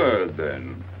 Well,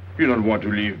 then, you don't want to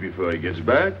leave before he gets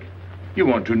back. You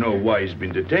want to know why he's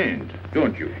been detained,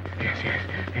 don't you?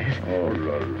 Yes. Oh,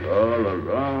 la, la, la,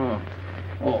 la.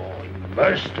 Oh,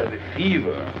 master, the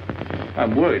fever.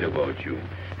 I'm worried about you.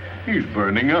 He's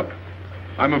burning up.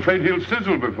 I'm afraid he'll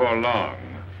sizzle before long.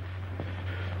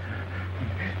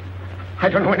 I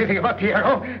don't know anything about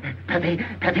Pierrot. Pepe,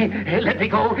 let me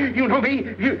go. You know me.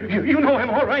 You know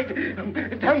him all right.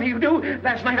 Tell me you do.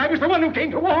 Last night I was the one who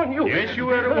came to warn you. Yes, you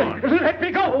were the one. Let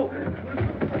me go.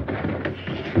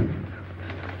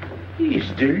 He's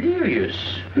delirious.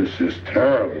 This is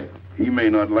terrible. He may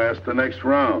not last the next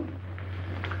round.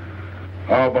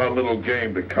 How about a little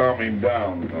game to calm him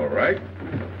down? All right.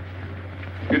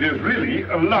 It is really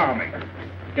alarming.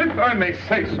 If I may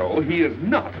say so, he is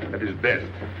not at his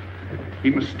best.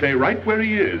 He must stay right where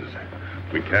he is.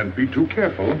 We can't be too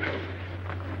careful.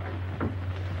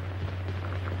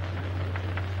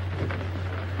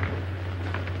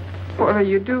 What are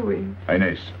you doing?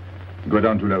 Inés, go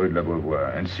down to La Rue de la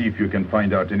Beauvoir and see if you can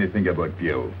find out anything about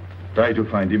Pierrot. Try to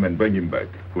find him and bring him back,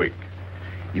 quick.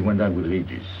 He went out with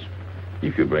Regis.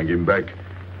 If you bring him back,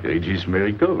 Regis may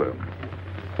recover.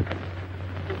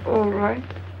 All right.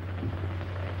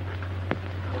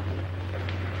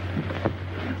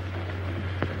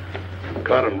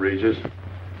 Got him, Regis.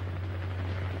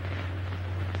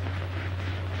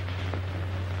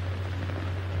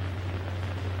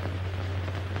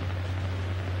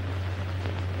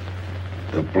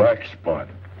 The black spot.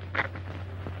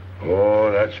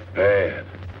 Oh, that's bad.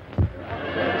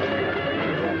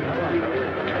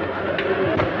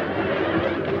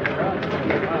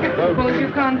 Suppose you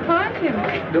can't find him.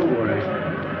 Don't worry.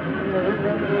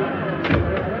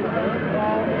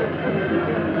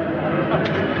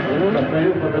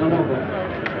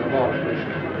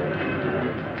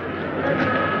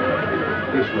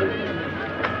 This way.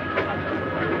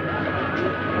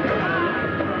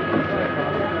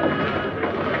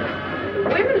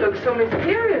 Women look so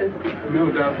mysterious.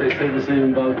 No doubt they say the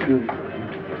same about you.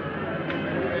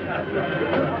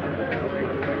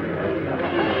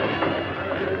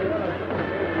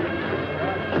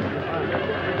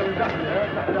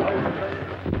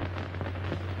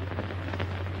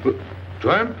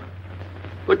 Tramp?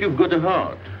 But you've got a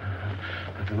heart.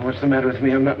 I don't know what's the matter with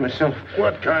me. I'm not myself.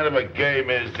 What kind of a game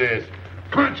is this?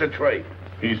 Concentrate.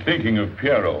 He's thinking of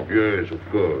Pierrot. Yes, of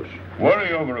course.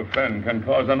 Worry over a friend can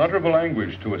cause unutterable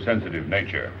anguish to a sensitive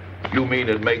nature. You mean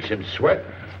it makes him sweat?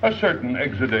 A certain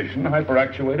exudation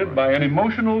hyperactuated by an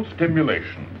emotional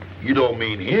stimulation. You don't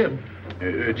mean him?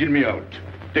 Deal me out.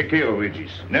 Take care of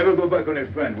Regis. Never go back on a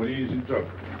friend when he is in trouble.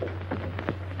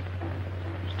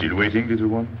 Still waiting, little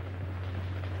one?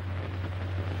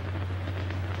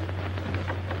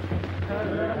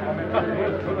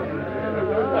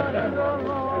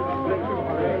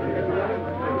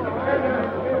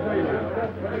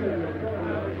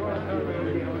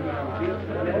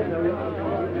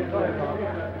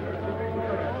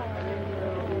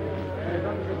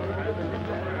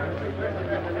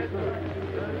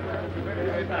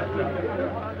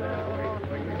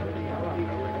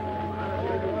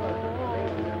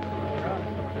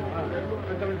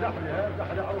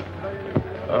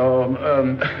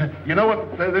 You know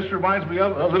what this reminds me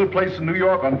of? A little place in New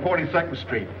York on 42nd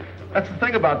Street. That's the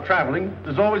thing about traveling.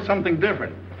 There's always something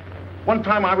different. One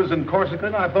time I was in Corsica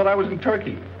and I thought I was in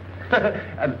Turkey.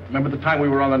 And remember the time we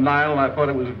were on the Nile and I thought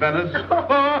it was Venice?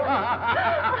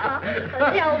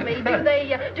 Tell me,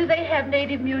 do they have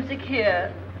native music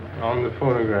here? On the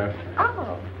phonograph.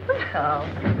 Oh, well.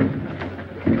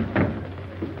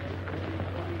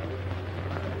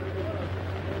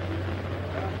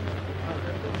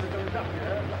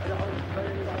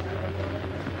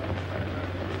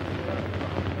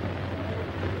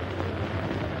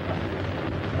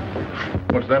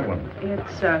 What's that one?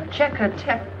 It's Cheka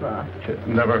Tekla.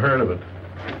 Never heard of it.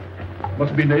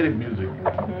 Must be native music.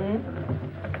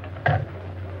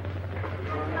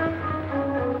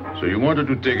 So you wanted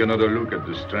to take another look at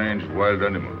the strange wild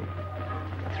animal.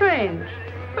 Strange,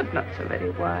 but not so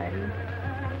very wild.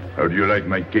 How do you like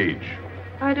my cage?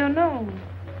 I don't know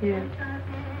yet.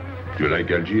 Do you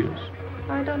like Algiers?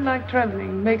 I don't like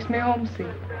traveling. Makes me homesick.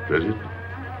 Does it?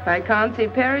 If I can't see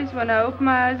Paris when I open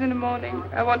my eyes in the morning,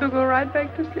 I want to go right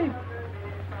back to sleep.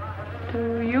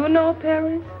 Do you know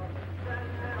Paris?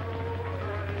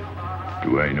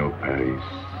 Do I know Paris?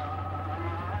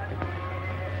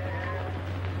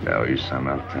 La rue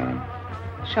Saint-Martin.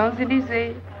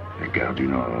 Champs-Élysées. La Gare du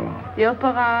Nord. The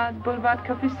Opera, Boulevard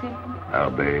Capucine.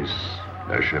 Arbès.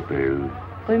 La Chapelle.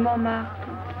 Rue Montmartre.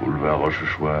 Boulevard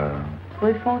Rochechouart.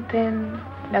 Rue Fontaine.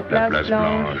 La La Place, Place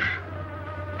Blanche. Blanche.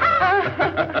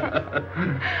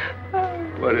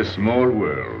 What a small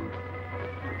world.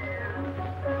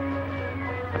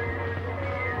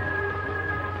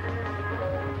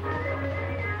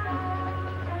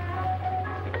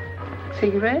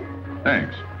 Cigarette?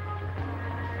 Thanks.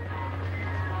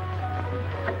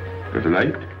 Got a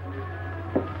light?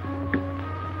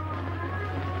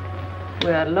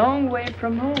 We're a long way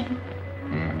from home.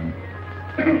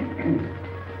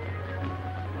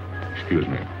 Excuse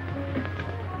me.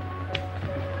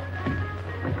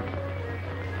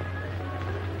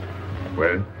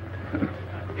 Well?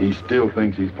 He still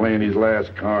thinks he's playing his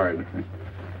last card.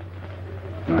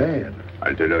 Bad.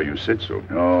 I'll tell her you said so.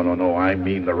 No. I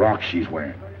mean the rock she's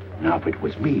wearing. Now, if it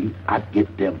was me, I'd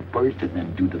get them first and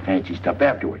then do the fancy stuff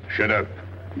afterwards. Shut up.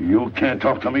 You can't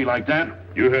talk to me like that.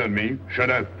 You heard me.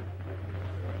 Shut up.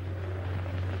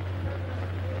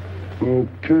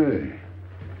 Okay.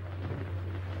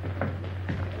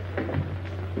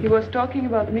 He was talking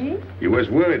about me? He was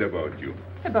worried about you.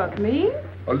 About me?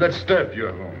 All that stuff you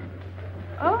have on.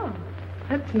 Oh,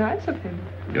 that's nice of him.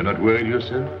 You're not worried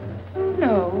yourself?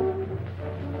 No.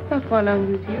 Not while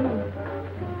I'm with you.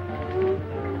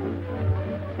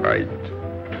 Right.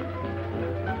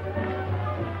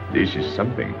 This is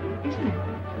something. Isn't it?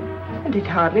 And it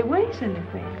hardly weighs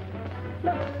anything.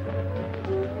 Look.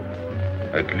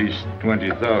 At least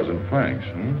 20,000 francs,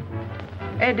 hmm?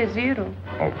 Add a zero.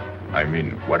 Oh, I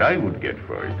mean, what I would get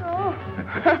for it. Oh.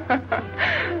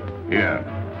 Here.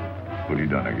 Put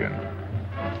it on again.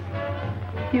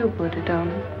 You put it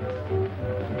on.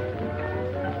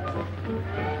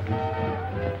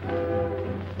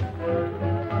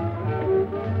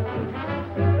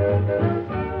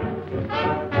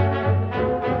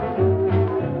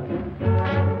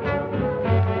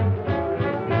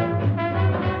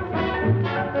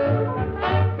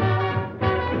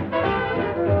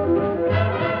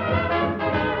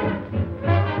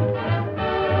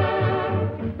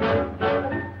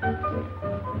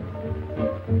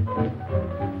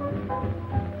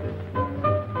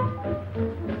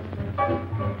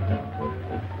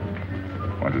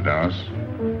 Want to dance?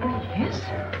 Yes.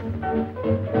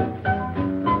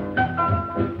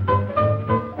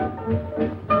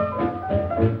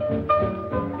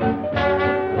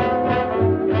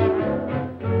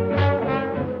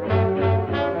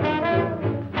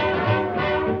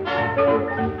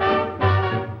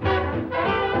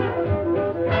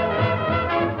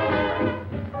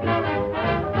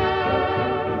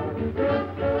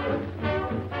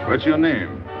 What's your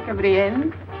name?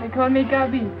 Gabrielle. They call me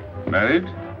Gaby. Married?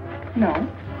 No.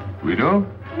 Widow?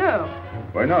 No.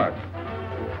 Why not?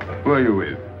 Who are you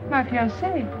with? My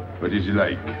fiancé. What is he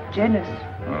like? Jealous.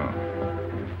 Oh.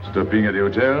 Stopping at the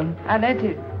hotel? I let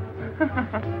it.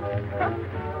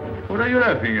 What are you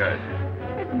laughing at?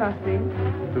 It's nothing.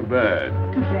 Too bad.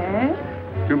 Too bad?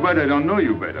 Too bad I don't know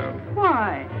you better.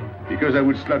 Why? Because I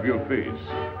would slap your face.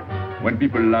 When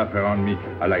people laugh around me,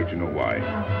 I like to know why.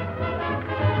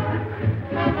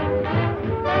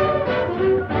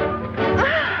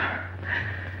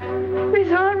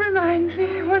 This all reminds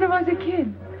me when I was a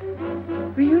kid.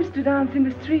 We used to dance in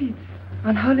the streets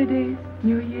on holidays,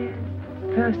 New Year,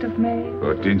 1st of May.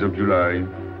 14th of July.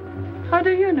 How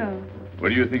do you know? What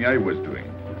do you think I was doing?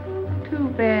 Too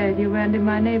bad you weren't in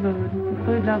my neighborhood,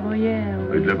 Rue de la Bruyère.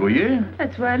 Rue de la Bruyère?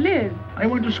 That's where I live. I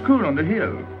went to school on the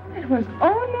hill. It was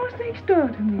almost next door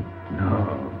to me.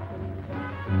 No.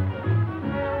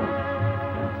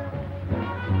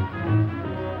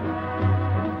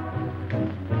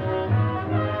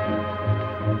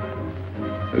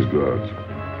 Let's go out.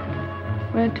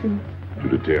 Where to? To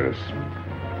the terrace.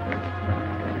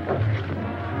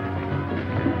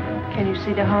 Can you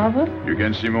see the harbor? You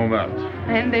can see Montmartre.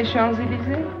 And the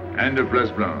Champs-Élysées? And the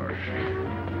Place Blanche.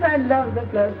 I love the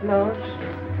Place Blanche.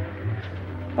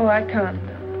 Oh, I can't.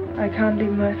 I can't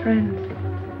leave my friends.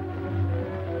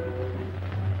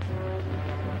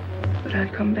 But I'll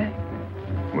come back.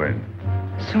 When?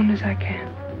 As soon as I can.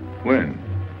 When?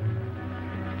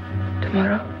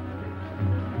 Tomorrow.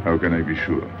 How can I be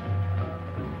sure?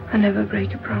 I never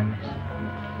break a promise.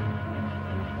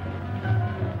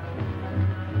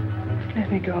 Let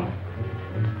me go.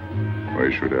 Why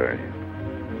should I?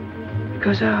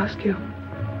 Because I ask you.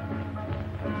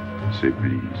 Say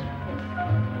please.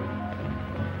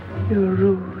 You're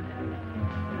rude.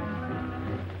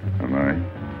 Am I?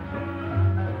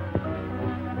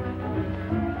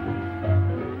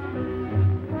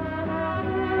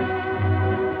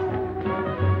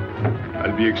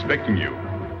 I'll be expecting you.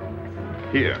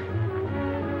 Here.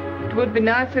 It would be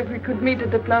nice if we could meet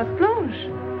at the Place Blanche.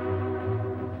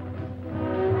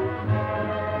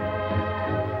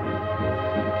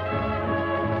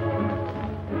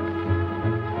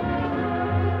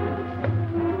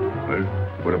 Well,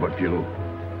 what about Pierrot?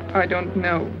 I don't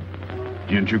know.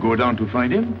 Didn't you go down to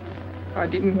find him? I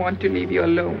didn't want to leave you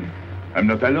alone. I'm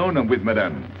not alone, I'm with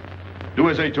Madame. Do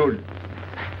as I told.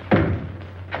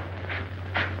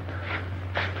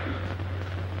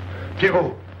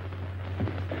 Pierrot!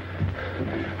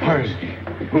 Where is he?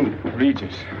 Who?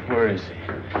 Regis. Where is he?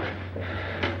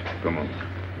 Come on.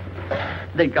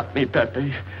 They got me,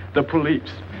 Pepe. The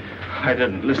police. I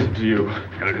didn't listen to you.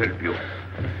 I'll help you.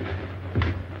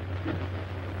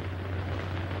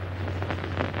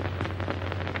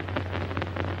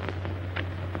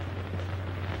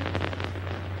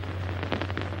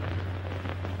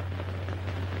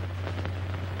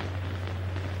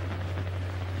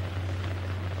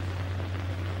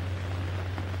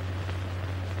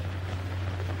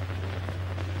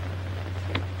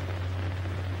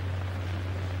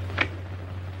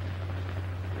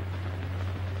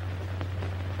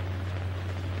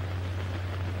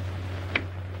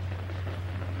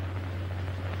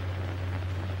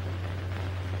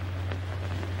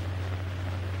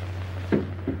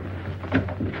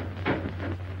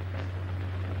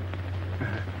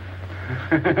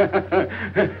 No.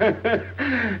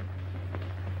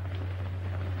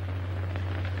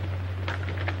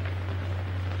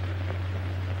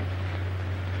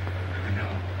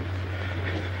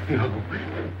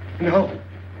 No.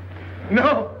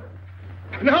 No.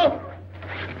 No.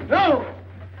 No.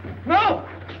 No.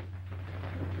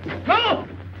 No.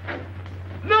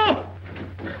 No.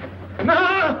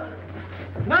 No.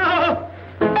 No.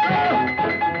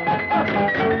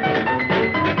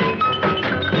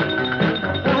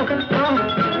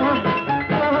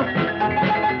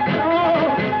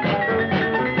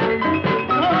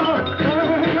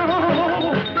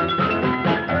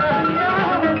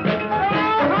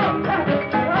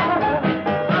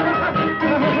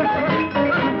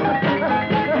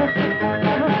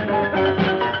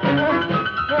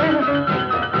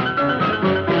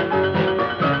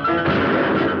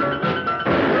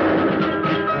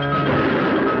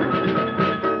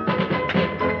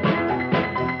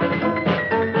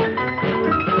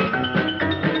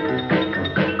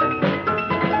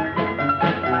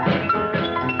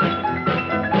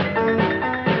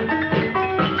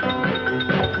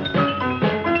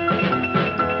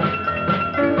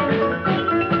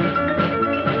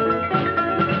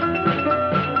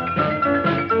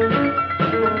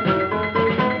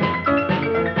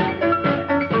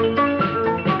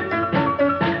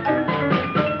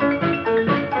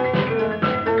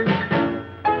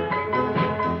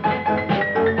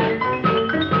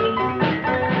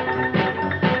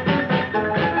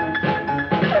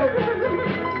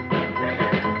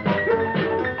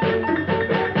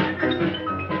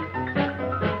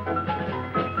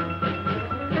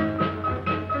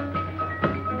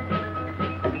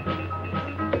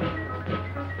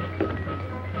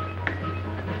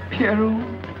 Pierrot.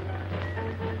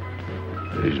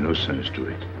 There is no sense to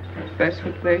it. That's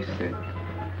what they said.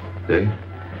 They?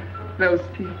 Those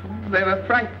people. They were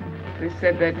frightened. They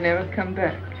said they'd never come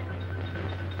back.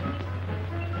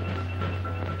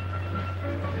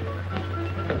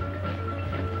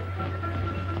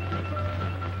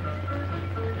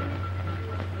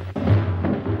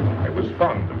 I was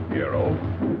fond of Pierrot.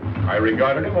 I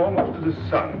regarded him almost as a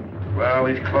son. Well,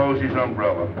 he's closed his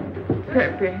umbrella.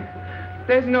 Pepe,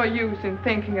 there's no use in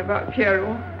thinking about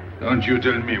Pierrot. Don't you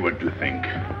tell me what to think.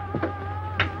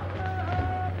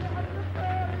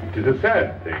 It is a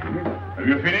sad thing. Have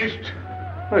you finished?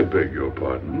 I beg your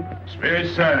pardon. It's very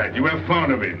sad. You were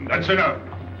fond of him. That's enough.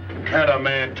 Can't a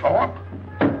man talk?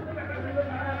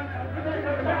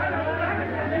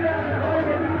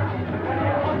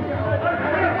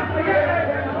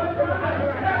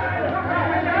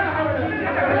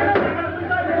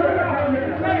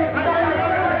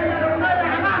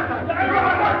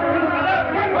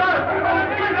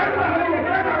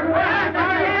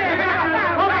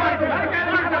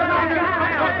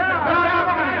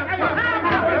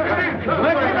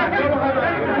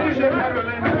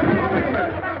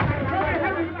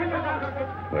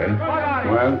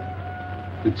 Well,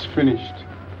 it's finished.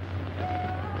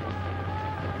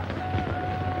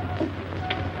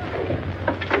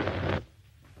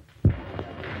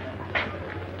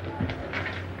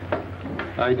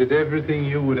 I did everything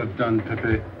you would have done,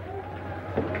 Pepe.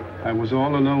 I was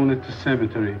all alone at the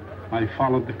cemetery. I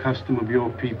followed the custom of your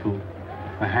people,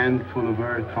 a handful of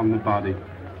earth on the body,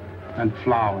 and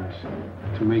flowers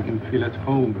to make him feel at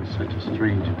home in such a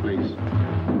strange place.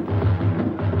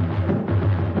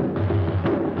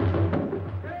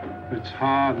 It's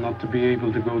hard not to be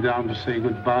able to go down to say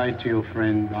goodbye to your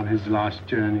friend on his last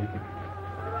journey.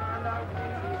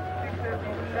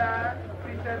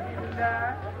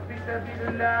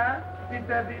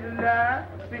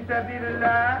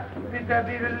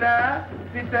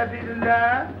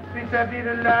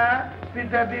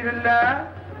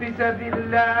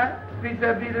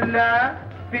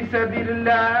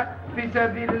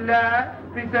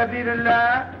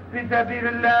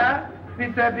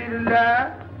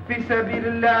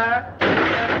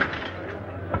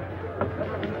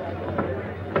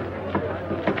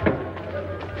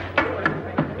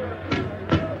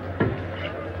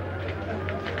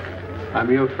 I'm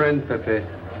your friend, Pepe.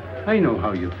 I know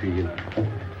how you feel.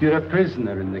 You're a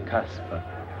prisoner in the Casbah.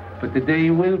 But the day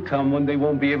will come when they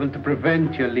won't be able to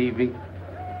prevent your leaving.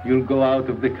 You'll go out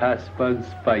of the Casbah in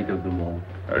spite of them all.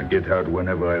 I'll get out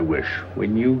whenever I wish.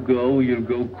 When you go, you'll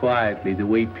go quietly, the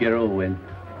way Pierrot went.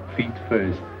 Feet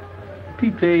first.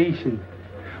 Be patient.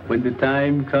 When the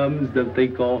time comes, they'll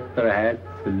take off their hats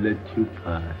and let you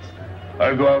pass.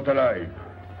 I'll go out alive.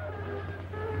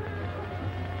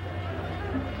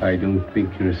 I don't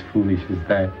think you're as foolish as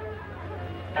that.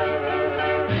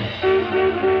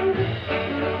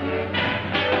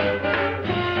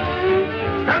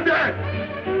 Stand there!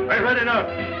 I had enough.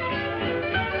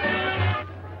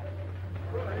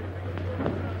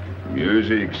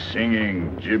 Music,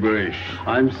 singing, gibberish.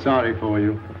 I'm sorry for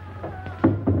you.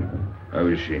 How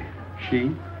is she?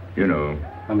 She? You know.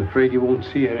 I'm afraid you won't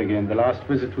see her again. The last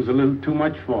visit was a little too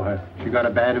much for her. She got a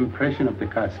bad impression of the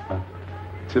Casbah.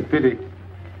 It's a pity.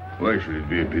 Why should it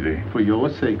be a pity? For your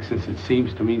sake, since it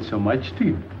seems to mean so much to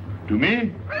you. To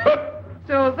me?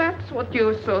 So that's what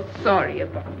you're so sorry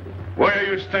about. Why are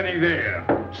you standing there,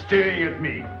 staring at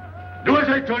me? Do as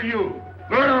I told you.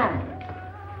 Go on.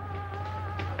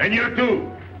 And you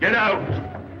too, get out.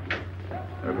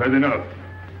 I've had enough.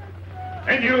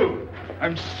 And you,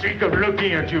 I'm sick of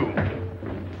looking at you.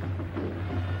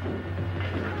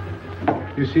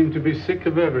 You seem to be sick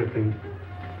of everything.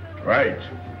 Right.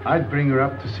 I'd bring her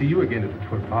up to see you again if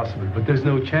it were possible, but there's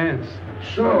no chance.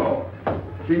 So,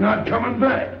 she's not coming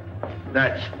back.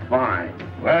 That's fine.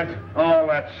 What? All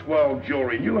that swell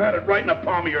jewelry. You had it right in the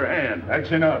palm of your hand.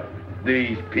 That's enough.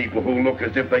 These people who look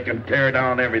as if they can tear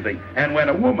down everything. And when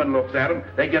a woman looks at them,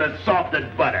 they get as soft as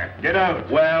butter. Get out.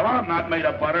 Well, I'm not made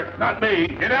of butter. Not me.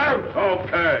 Get out.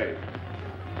 Okay.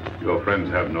 Your friends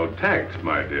have no tact,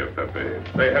 my dear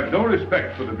Pepe. They have no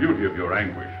respect for the beauty of your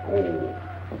anguish. Oh,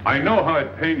 I know how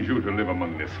it pains you to live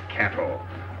among this cattle.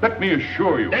 Let me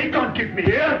assure you... They don't give me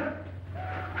here.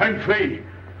 I'm free.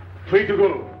 Free to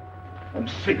go. I'm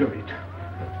sick of it.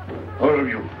 All of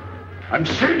you. I'm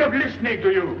sick of listening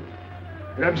to you.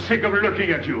 And I'm sick of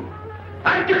looking at you.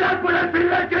 I get out when I feel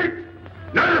like it.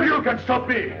 None of you can stop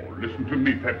me. Oh, listen to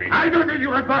me, Pepe. I don't need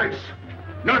your advice.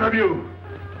 None of you.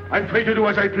 I'm free to do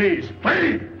as I please.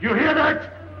 Free! You hear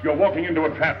that? You're walking into a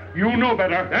trap. You know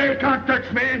better. They can't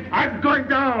touch me. I'm going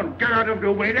down. Get out of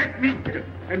the way. Let me...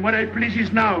 And what I please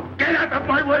is now. Get out of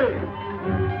my way.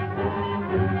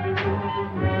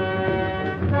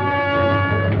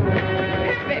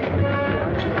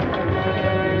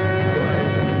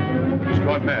 He's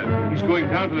gone mad. He's going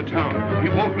down to the town. He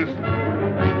won't listen.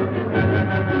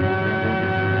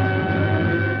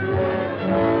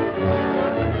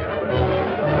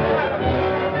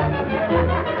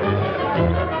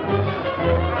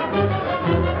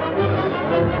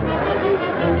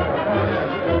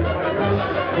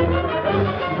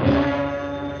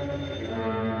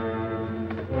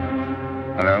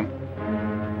 Hello?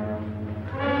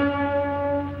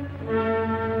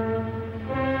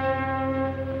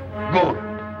 Good.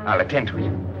 I'll attend to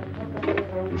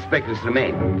it. Inspector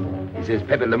Slemaine. He says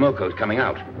Pepe le Moko is coming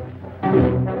out.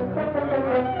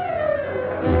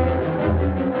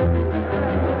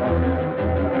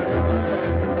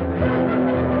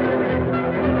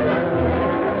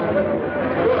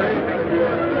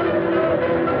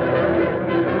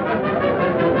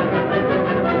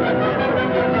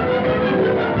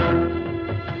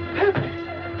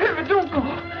 Pepe, don't go.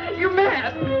 You're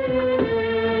mad.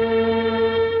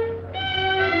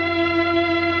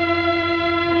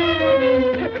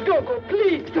 Pepe, don't go.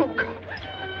 Please, don't go.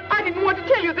 I didn't want to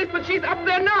tell you this, but she's up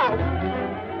there now.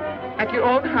 At your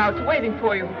own house, waiting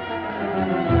for you.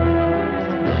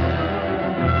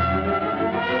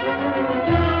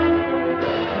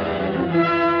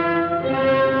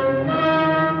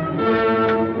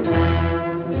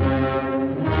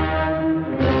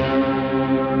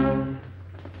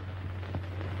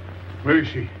 Where is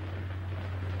she?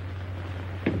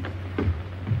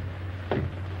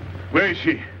 Where is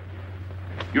she?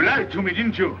 You lied to me,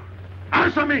 didn't you?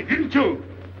 Answer me, didn't you?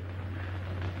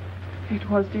 It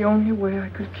was the only way I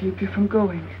could keep you from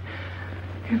going.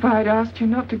 If I'd asked you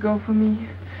not to go for me,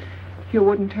 you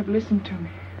wouldn't have listened to me.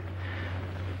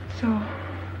 So...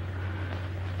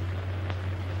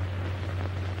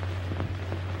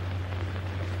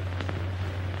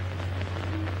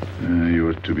 You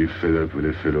ought to be fed up with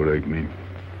a fellow like me.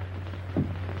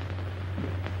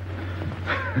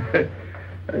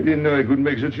 I didn't know I could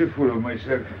make such a fool of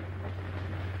myself.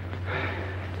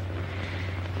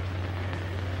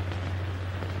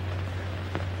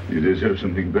 You deserve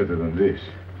something better than this.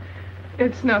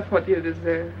 It's not what you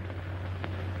deserve.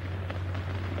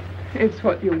 It's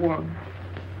what you want.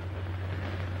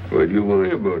 Why do you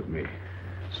worry about me?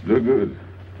 It's no good.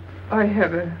 I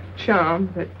have a charm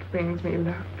that brings me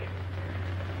luck.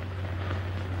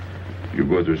 You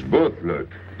brought us both luck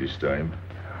this time.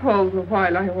 All the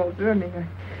while I was running, I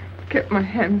kept my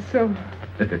hand so...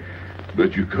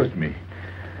 But you caught me.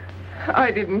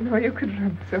 I didn't know you could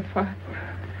run so fast.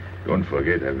 Don't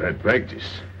forget I've had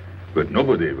practice. But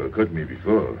nobody ever caught me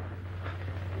before.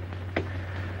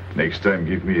 Next time,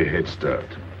 give me a head start.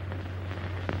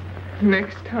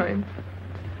 Next time.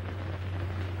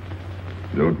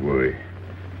 Don't worry.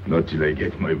 Not till I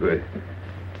get my breath.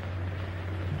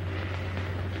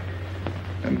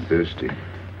 I'm thirsty.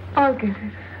 I'll get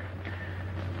it.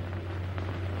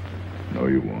 No,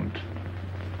 you won't.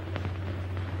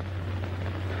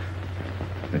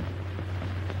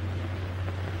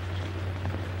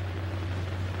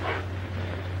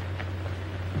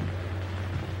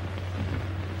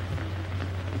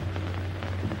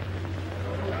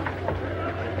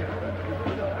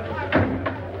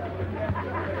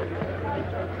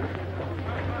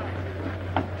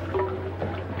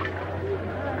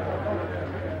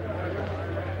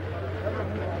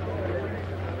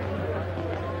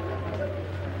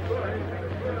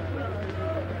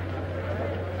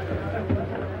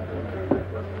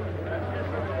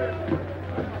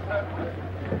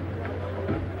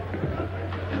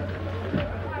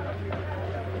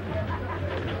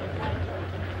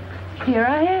 Here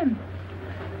I am.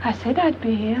 I said I'd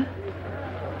be here.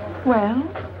 Well,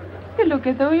 you look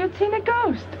as though you'd seen a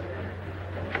ghost.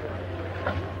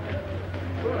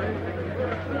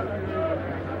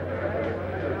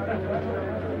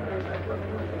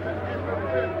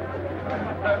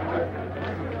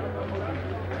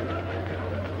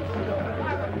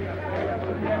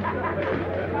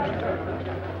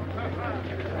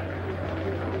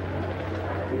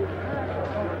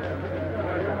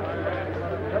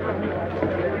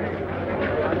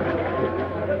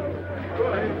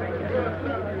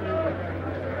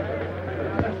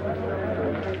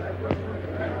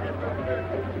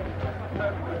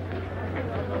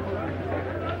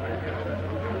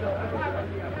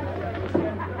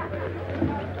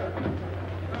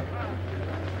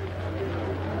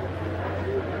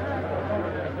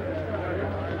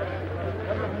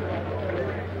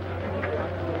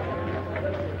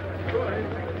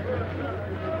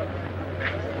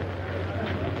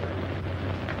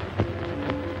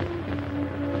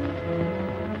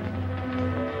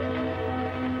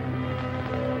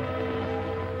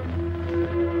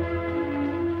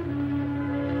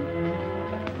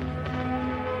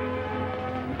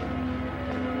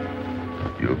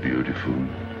 You're beautiful.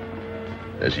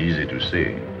 That's easy to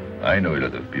say. I know a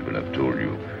lot of people have told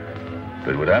you.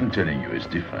 But what I'm telling you is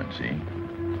different, see?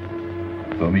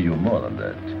 For me, you're more than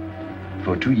that.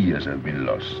 For 2 years, I've been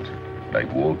lost,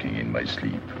 like walking in my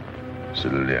sleep.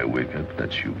 Suddenly, I wake up,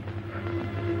 that's you.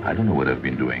 I don't know what I've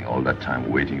been doing all that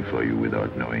time waiting for you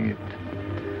without knowing it.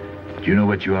 Do you know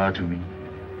what you are to me?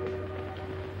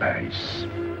 Paris.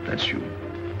 That's you.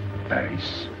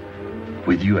 Paris.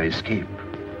 With you, I escape.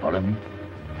 Follow me?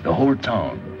 The whole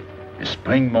town. A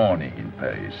spring morning in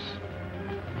Paris.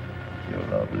 You're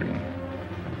lovely.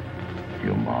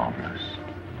 You're marvelous.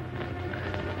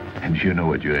 And you know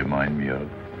what you remind me of?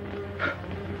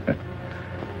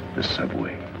 The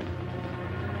subway.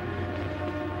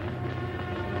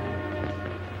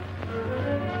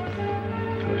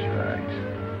 Close your eyes.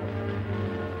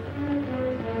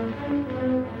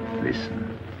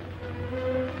 Listen.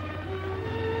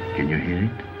 Can you hear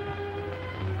it?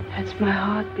 That's my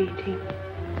heart beating.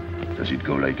 Does it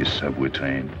go like a subway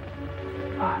train?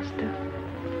 Faster.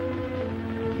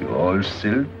 You're all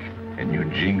silk, and you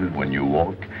jingle when you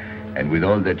walk, and with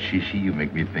all that shishi, you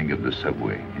make me think of the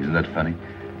subway. Isn't that funny?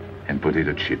 And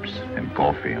potato chips and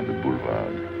coffee on the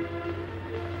boulevard.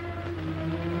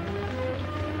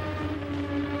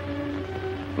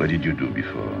 What did you do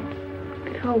before?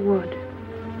 Before what?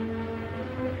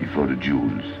 Before the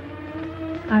jewels.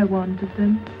 I wanted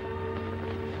them.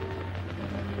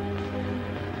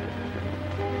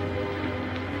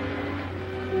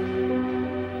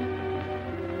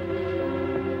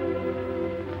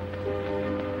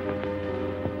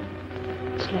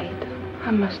 It's late.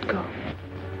 I must go.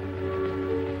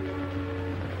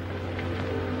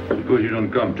 Suppose you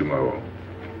don't come tomorrow.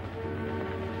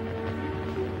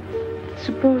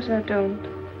 Suppose I don't.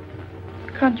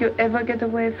 Can't you ever get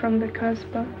away from the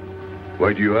Casbah?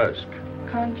 Why do you ask?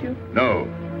 Can't you? No.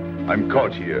 I'm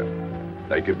caught here,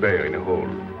 like a bear in a hole.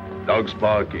 Dogs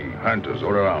barking, hunters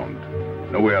all around.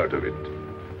 No way out of it.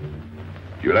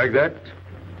 You like that?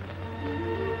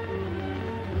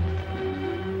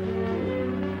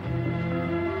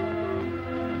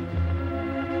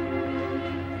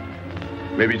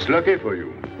 Maybe it's lucky for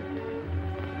you.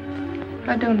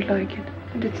 I don't like it,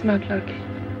 and it's not lucky.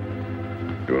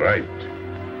 You're right.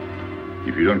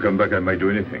 If you don't come back, I might do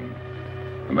anything.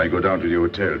 I might go down to the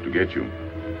hotel to get you.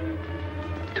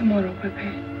 Tomorrow,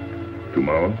 Pepe.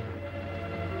 Tomorrow?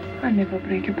 I never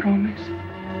break a promise.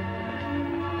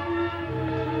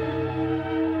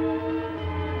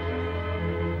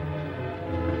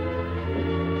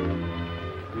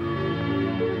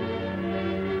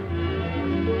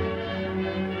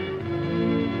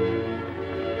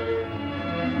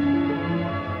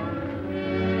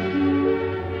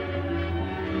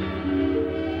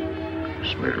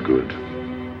 Smell good.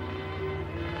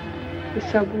 The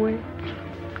subway?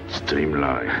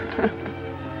 Streamlined.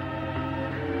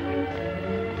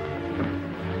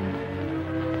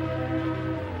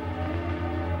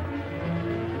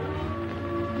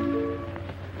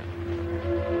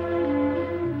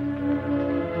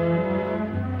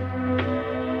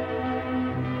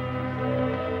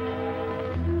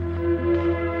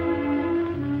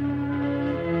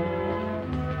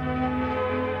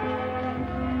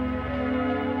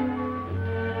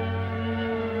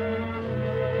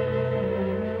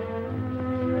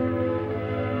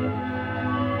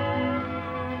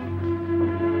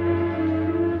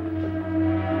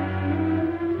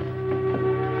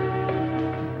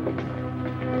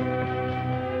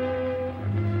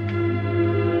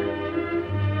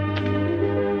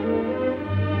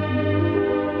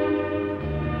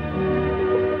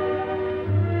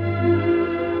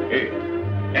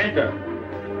 Enter.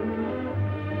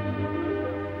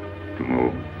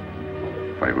 Tomorrow,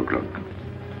 5 o'clock.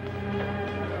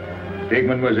 Take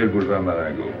Mademoiselle Boulevard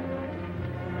Marengo.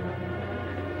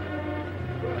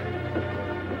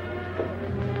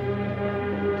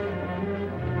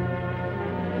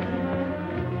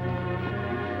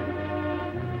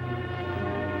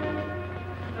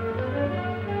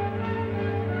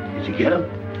 Did you get him?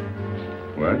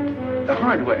 What? The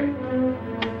hardware.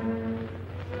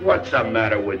 What's the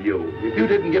matter with you? If you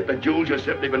didn't get the jewels, you've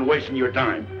simply been wasting your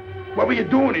time. What were you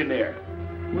doing in there?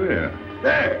 Where?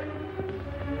 There.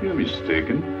 You're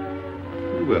mistaken.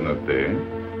 You were not there.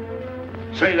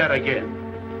 Say that again.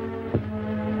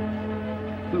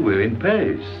 We were in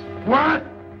Paris. What?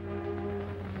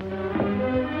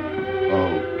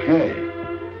 Okay.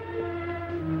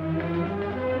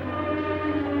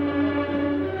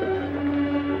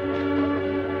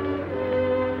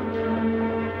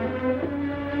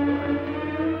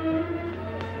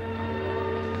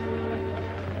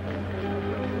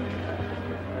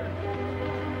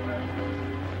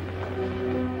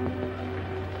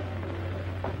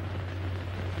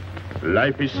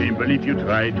 Life is simple if you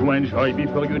try to enjoy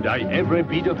before you die every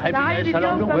bit of happiness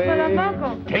along the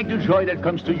way. Take the joy that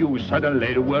comes to you.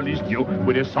 Suddenly the world is new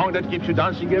with a song that keeps you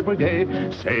dancing every day.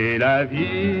 C'est la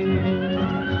vie.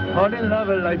 Fall in love,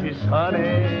 life is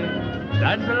honey.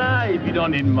 That's life, you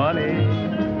don't need money.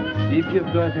 If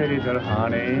you've got a little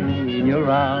honey in your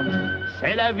arms,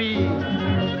 c'est la vie.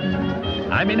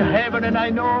 I'm in heaven and I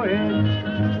know it.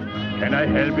 Can I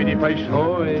help it if I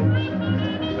show it?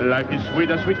 Life is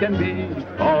sweet as we can be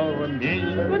for me.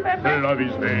 Love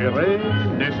is very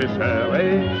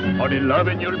necessary. Fall in love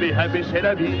and you'll be happy, c'est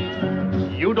la vie.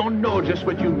 You don't know just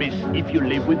what you miss if you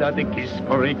live without a kiss.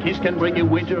 For a kiss can bring a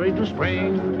winter into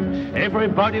spring.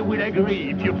 Everybody will agree.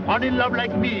 If you fall in love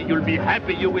like me, you'll be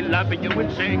happy, you will laugh and you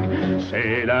will sing.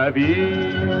 C'est la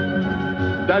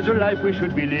vie. That's the life we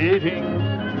should be living.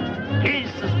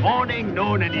 Kisses morning,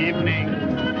 noon and evening.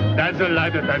 That's the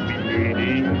life that I've been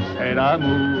leading. C'est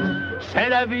l'amour, c'est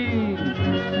la vie.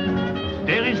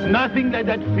 There is nothing like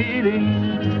that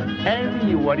feeling. Tell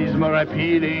me what is more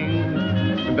appealing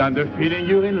than the feeling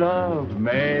you're in love,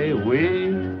 may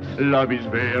we? Love is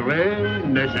very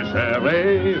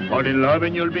necessary. Fall in love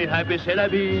and you'll be happy, c'est la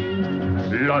vie.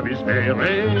 Love is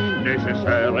very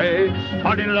necessary.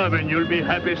 Fall in love and you'll be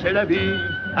happy, c'est la vie.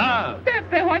 Ah!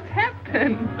 Pepe, what's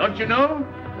happened? Don't you know?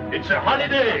 It's a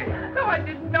holiday. No, I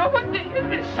didn't know. What day is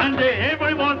it? Sunday.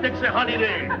 Everyone takes a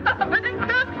holiday. But it's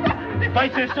not Sunday. If I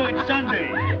say so, it's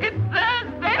Sunday. It's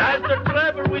Thursday. That's the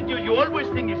trouble with you. You always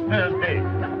think it's Thursday.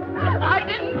 I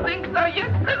didn't think so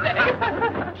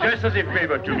yesterday. Just as a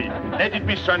favor to me, let it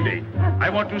be Sunday. I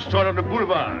want to stroll on the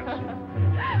boulevards.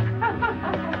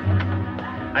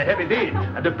 I have a date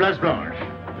at the Place Blanche.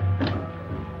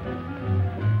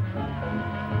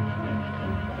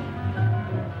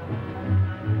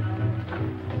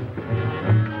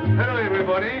 Hello,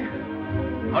 everybody.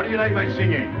 How do you like my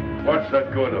singing? What's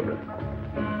that good of it?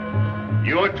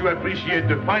 You ought to appreciate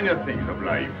the finer things of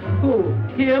life. Who?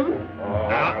 Him?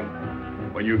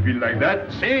 When you feel like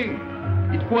that, sing.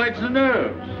 It quiets the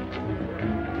nerves.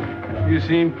 You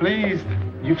seem pleased.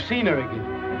 You've seen her again.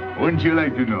 Wouldn't you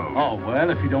like to know? Oh, well,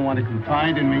 if you don't want to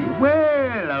confide in me.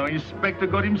 Well, our inspector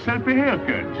got himself a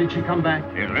haircut. Did she come back?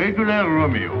 A regular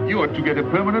Romeo. You ought to get a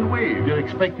permanent wave. You're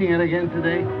expecting it again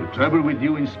today? The trouble with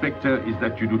you, Inspector, is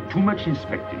that you do too much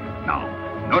inspecting. Now,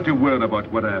 not a word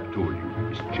about what I have told you.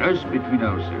 It's just between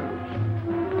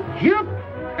ourselves. Yep.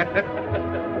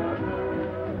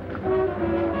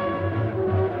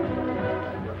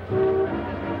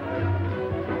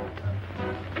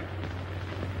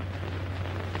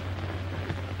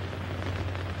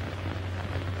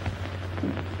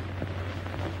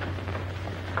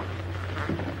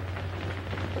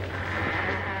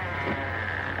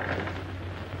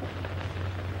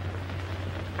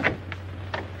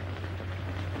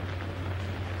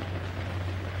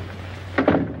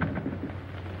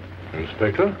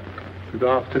 Inspector? Good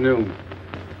afternoon.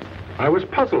 I was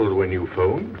puzzled when you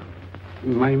phoned.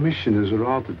 My mission is a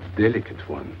rather delicate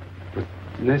one, but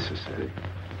necessary.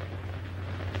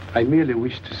 I merely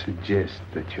wish to suggest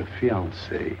that your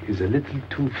fiancé is a little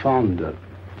too fond of,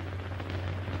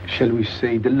 shall we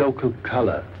say, the local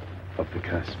color of the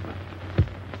Casbah.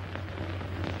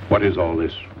 What is all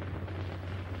this?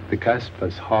 The Casbah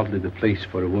is hardly the place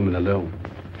for a woman alone.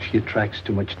 She attracts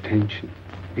too much attention,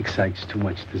 excites too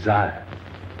much desire.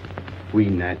 We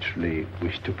naturally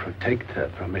wish to protect her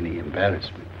from any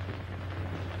embarrassment.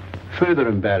 Further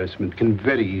embarrassment can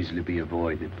very easily be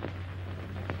avoided.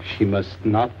 She must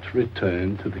not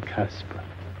return to the Casbah.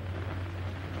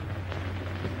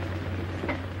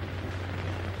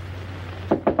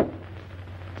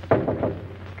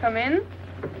 Come in.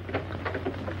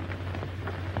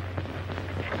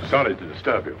 Sorry to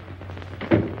disturb you.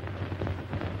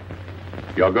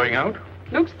 You're going out?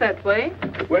 Looks that way.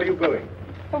 Where are you going?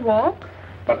 A walk.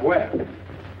 But where?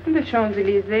 In the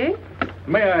Champs-Élysées.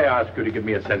 May I ask you to give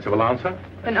me a sensible answer?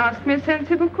 Then ask me a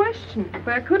sensible question.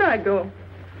 Where could I go?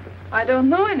 I don't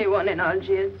know anyone in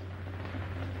Algiers.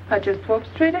 I just walk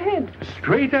straight ahead.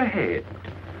 Straight ahead?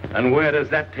 And where does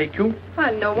that take you?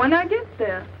 I'll know when I get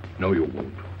there. No, you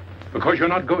won't. Because you're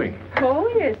not going. Oh,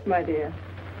 yes, my dear.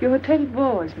 Your hotel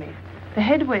bores me. The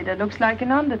head waiter looks like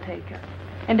an undertaker.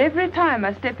 And every time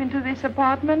I step into this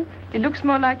apartment, it looks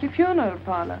more like a funeral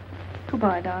parlor.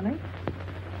 Goodbye, darling.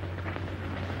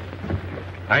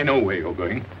 I know where you're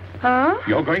going. Huh?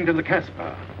 You're going to the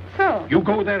Casbah. So? You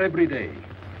go there every day.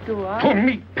 Do I? To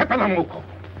meet Pepe le Moko.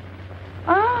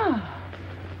 Ah.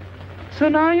 So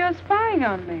now you're spying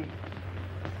on me.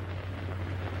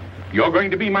 You're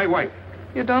going to be my wife.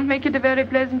 You don't make it a very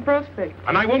pleasant prospect.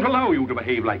 And I won't allow you to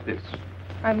behave like this.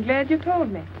 I'm glad you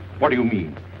told me. What do you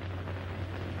mean?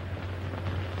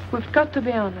 We've got to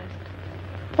be honest.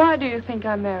 Why do you think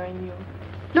I'm marrying you?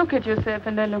 Look at yourself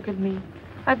and then look at me.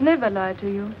 I've never lied to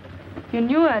you. You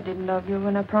knew I didn't love you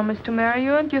when I promised to marry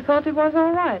you, and you thought it was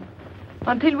all right.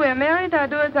 Until we're married, I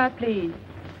do as I please.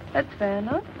 That's fair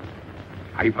enough.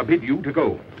 I forbid you to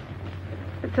go.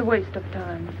 It's a waste of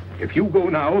time. If you go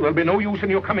now, there'll be no use in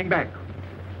your coming back.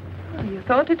 Well, you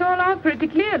thought it all out pretty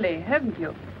clearly, haven't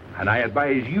you? And I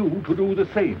advise you to do the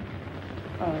same.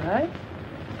 All right.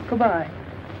 Goodbye.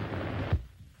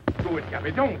 Do it,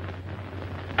 Gaby, don't.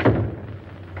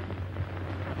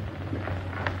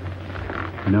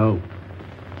 No.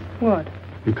 What?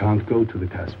 You can't go to the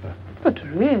Casbah. But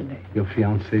really? Your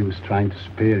fiancé was trying to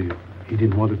spare you. He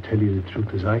didn't want to tell you the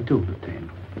truth as I told it to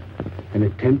him. An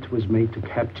attempt was made to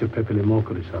capture Pepe le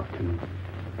Moko this afternoon.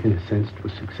 In a sense, it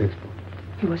was successful.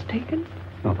 He was taken?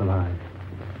 Not alive.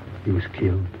 He was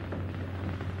killed.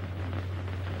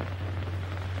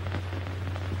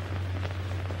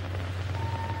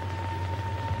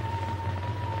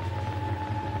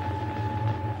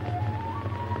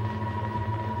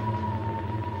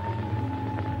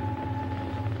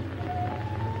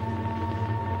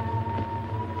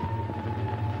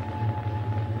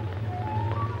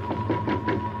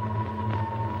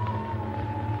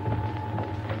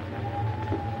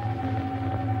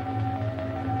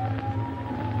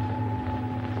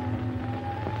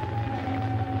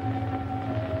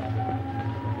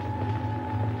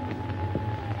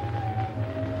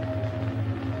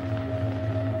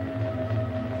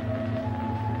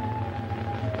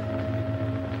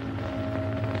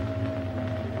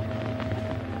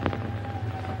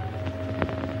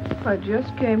 I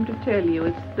just came to tell you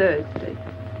it's Thursday.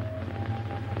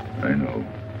 I know.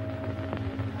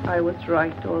 I was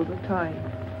right all the time.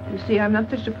 You see, I'm not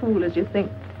such a fool as you think.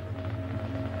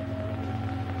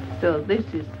 So this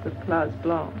is the Place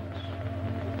Blanche.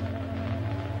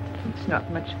 It's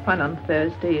not much fun on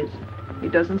Thursday, is it?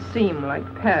 It doesn't seem like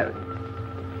Paris.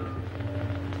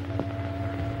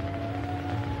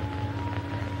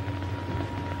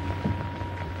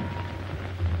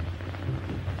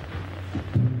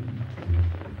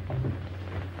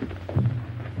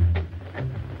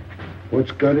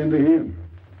 What's got into him?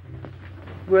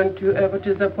 Weren't you ever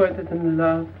disappointed in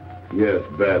love? Yes,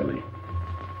 badly.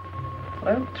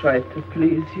 I'll try to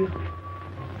please you.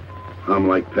 I'm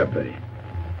like Pepe.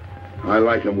 I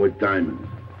like him with diamonds.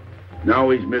 Now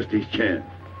he's missed his chance.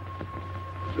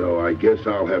 So I guess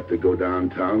I'll have to go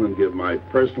downtown and give my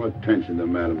personal attention to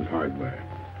Madame's hardware.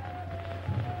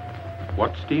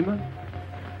 What steamer?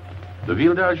 The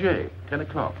Ville d'Algiers, 10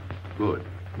 o'clock. Good.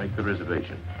 Make the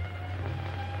reservation.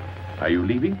 Are you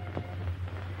leaving?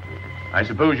 I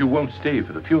suppose you won't stay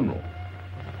for the funeral.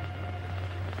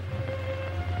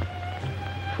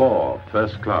 4,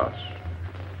 first class.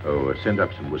 Oh, send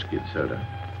up some whiskey and soda.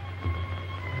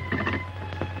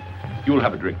 You'll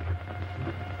have a drink.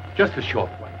 Just a short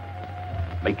one.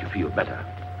 Make you feel better.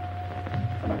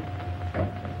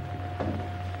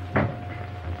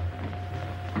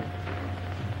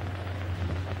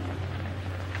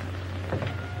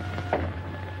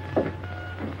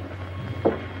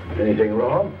 Anything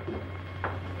wrong?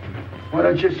 Why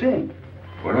don't you sing?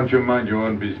 Why don't you mind your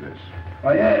own business?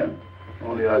 I am.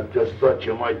 Only I just thought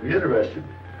you might be interested.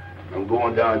 I'm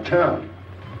going downtown.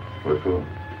 What for?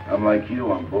 I'm like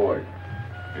you, I'm bored.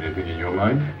 Anything in your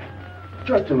mind?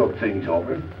 Just to look things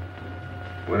over.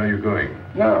 When are you going?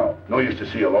 No. No use to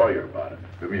see a lawyer about it.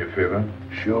 Do me a favor.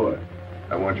 Sure.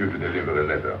 I want you to deliver a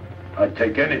letter. I'd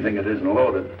take anything that isn't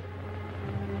loaded.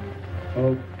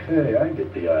 Okay, I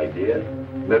get the idea.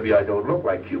 Maybe I don't look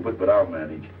like Cupid, but I'll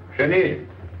manage. Hedy,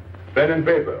 pen and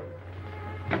paper.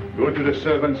 Go to the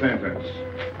servant's entrance.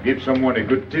 Give someone a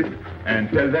good tip and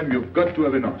tell them you've got to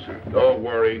have an answer. Don't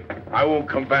worry. I won't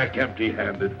come back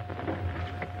empty-handed.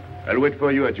 I'll wait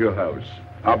for you at your house.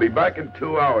 I'll be back in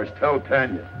 2 hours. Tell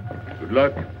Tanya. Good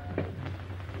luck.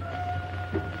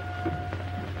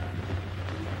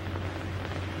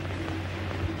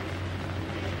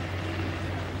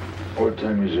 What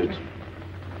time is it?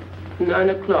 9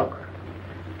 o'clock.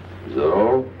 Is that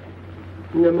all?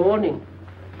 In the morning.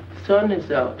 Sun is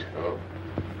out. Oh.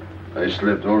 I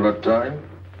slept all that time?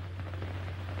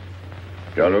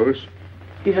 Carlos?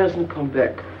 He hasn't come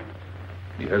back.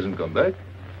 He hasn't come back?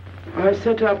 I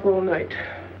sat up all night.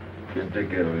 He'll take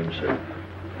care of himself.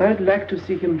 I'd like to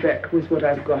see him back with what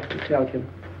I've got to tell him.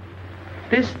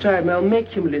 This time I'll make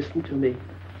him listen to me.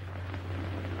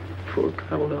 Poor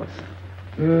Carlos.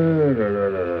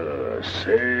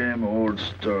 Same old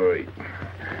story.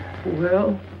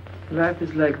 Well, life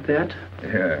is like that.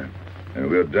 Yeah, and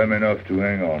we're dumb enough to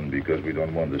hang on because we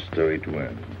don't want the story to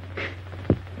end.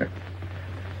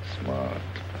 Smart.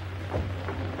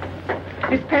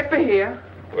 Is Pepe here?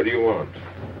 What do you want?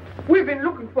 We've been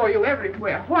looking for you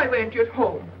everywhere. Why weren't you at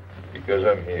home? Because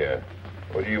I'm here.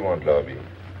 What do you want, Gaby?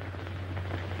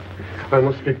 I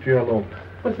must speak to you alone.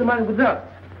 What's the matter with us?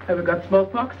 Have we got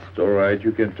smallpox? It's all right,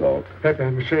 you can talk. Pepe,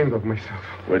 I'm ashamed of myself.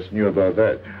 What's new about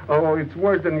that? Oh, it's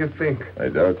worse than you think. I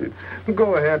doubt it.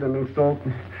 Go ahead and insult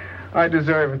me. I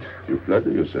deserve it. You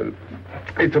flatter yourself.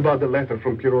 It's about the letter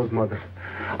from Pierrot's mother.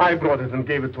 I brought it and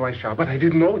gave it to Aisha, but I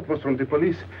didn't know it was from the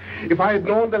police. If I had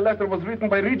known the letter was written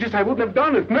by Regis, I wouldn't have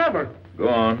done it. Never. Go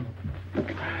on.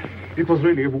 It was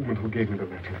really a woman who gave me the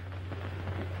letter.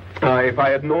 If I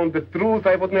had known the truth,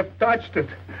 I wouldn't have touched it.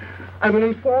 I'm an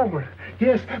informer.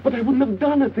 Yes, but I wouldn't have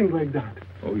done a thing like that.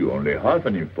 Oh, you're only half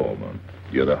an informer.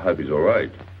 The other half is all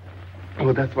right.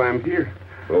 Oh, that's why I'm here.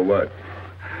 For what?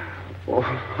 Oh,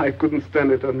 I couldn't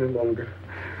stand it any longer.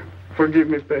 Forgive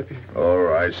me, Pepe. All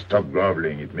right, stop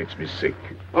groveling. It makes me sick.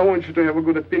 I want you to have a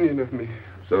good opinion of me.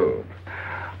 So?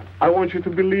 I want you to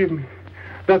believe me.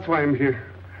 That's why I'm here.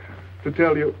 To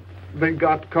tell you, they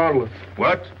got Carlos.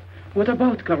 What? What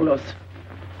about Carlos?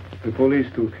 The police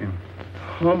took him.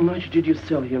 How much did you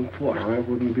sell him for? I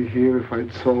wouldn't be here if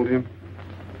I'd sold him.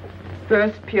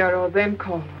 First Pierrot, then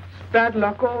Carlos. Bad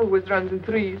luck always runs in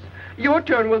threes. Your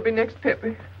turn will be next,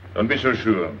 Pepe. Don't be so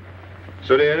sure.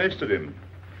 So they arrested him.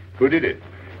 Who did it?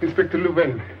 Inspector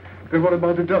Louvain. There were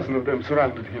about a dozen of them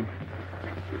surrounded him.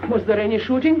 Was there any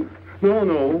shooting?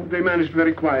 No. They managed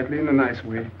very quietly in a nice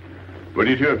way. What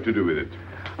did you have to do with it?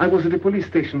 I was at the police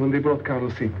station when they brought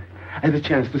Carlos in. I had a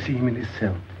chance to see him in his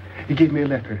cell. He gave me a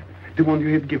letter. The one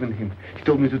you had given him. He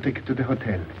told me to take it to the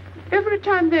hotel. Every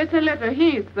time there's a letter,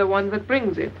 he's the one that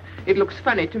brings it. It looks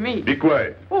funny to me. Be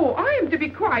quiet. Oh, I am to be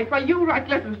quiet while you write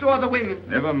letters to other women.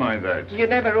 Never mind that. You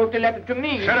never wrote a letter to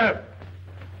me. Shut up!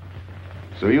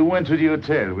 So you went to the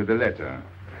hotel with the letter?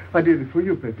 I did it for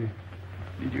you, Pepe.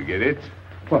 Did you get it?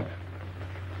 What?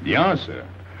 The answer.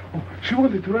 Oh, she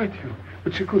wanted to write you,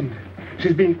 but she couldn't.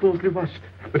 She's being closely watched,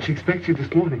 but she expects you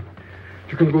this morning.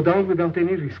 You can go down without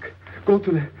any risk. Go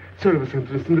to the service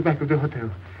entrance in the back of the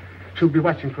hotel. She'll be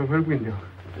watching from her window.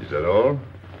 Is that all?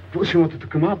 Well, she wanted to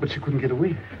come out, but she couldn't get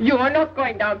away. You are not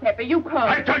going down, Pepe. You can't.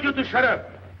 I told you to shut up.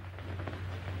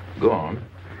 Go on.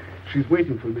 She's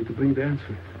waiting for me to bring the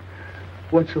answer.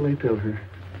 What shall I tell her?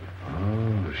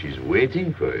 Oh, she's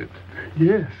waiting for it.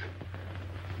 Yes.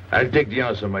 I'll take the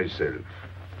answer myself.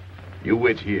 You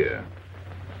wait here.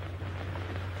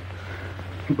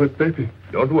 But, Pepe...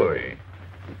 Don't worry.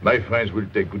 My friends will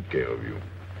take good care of you.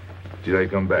 Till I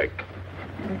come back.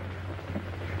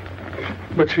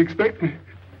 But she expects me.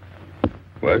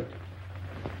 What?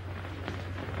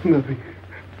 Nothing.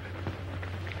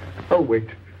 I'll wait.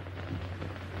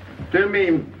 Tell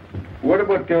me, what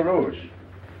about Carlos?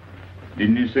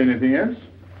 Didn't he say anything else?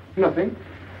 Nothing.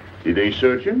 Did they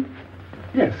search him?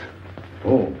 Yes.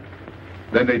 Oh.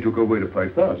 Then they took away the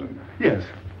 5,000. Yes.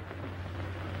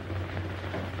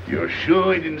 You're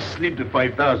sure he didn't slip the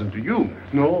 5,000 to you?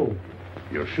 No.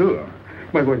 You're sure?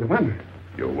 My boy, the money.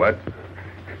 Your what?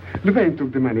 Louvain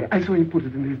took the money. I saw him put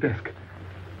it in his desk.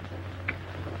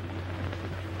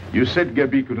 You said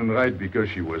Gaby couldn't write because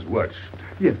she was watched.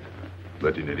 Yes.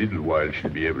 But in a little while,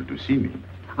 she'll be able to see me.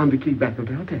 On the key back of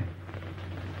the hotel.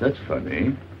 That's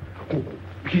funny. Oh,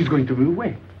 he's going to move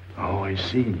away. Oh, I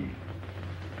see.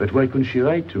 But why couldn't she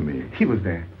write to me? He was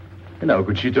there. And how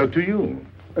could she talk to you?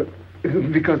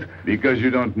 Because... Because you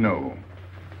don't know.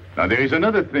 Now, there is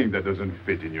another thing that doesn't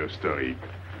fit in your story.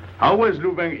 How was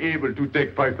Louvain able to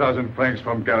take 5,000 francs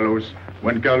from Carlos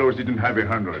when Carlos didn't have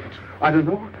 100? I don't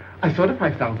know. I saw the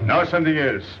 5,000. Now something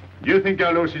else. Do you think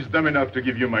Carlos is dumb enough to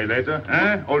give you my letter?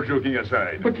 All joking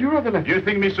aside. But you are the letter. You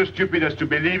think me so stupid as to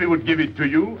believe he would give it to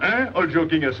you? All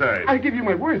joking aside. I give you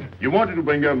my word. You wanted to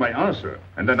bring her my answer,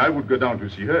 and then I would go down to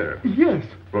see her. Yes.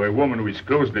 For a woman who is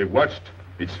closely watched,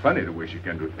 it's funny the way she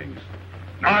can do things.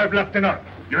 Now I've laughed enough.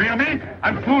 You hear me?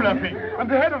 I'm through laughing. I'm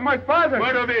the head of my father.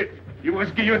 Word of it. You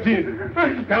was guillotined.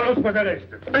 Carlos was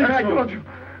arrested. I told you.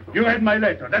 You read my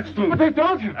letter, that's true. But I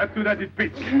told you. After that it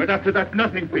fits. But after that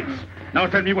nothing fits. Now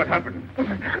tell me what happened.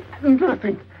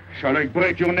 Nothing. Shall I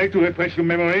break your neck to refresh your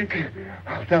memory?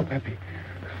 I'll tell Pepe.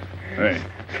 Hey.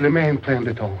 Slimane planned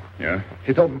it all. Yeah?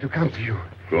 He told me to come to you.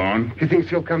 Go on. He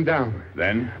thinks you'll come down.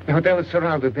 Then? The hotel is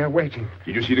surrounded. They're waiting.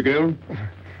 Did you see the girl?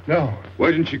 No.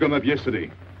 Why didn't she come up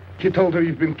yesterday? He told her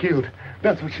you've been killed.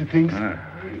 That's what she thinks.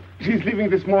 She's leaving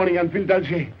this morning on Ville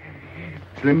d'Alger.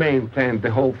 Slimane planned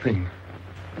the whole thing.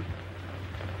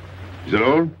 Is that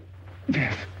all?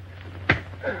 Yes.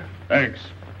 Thanks.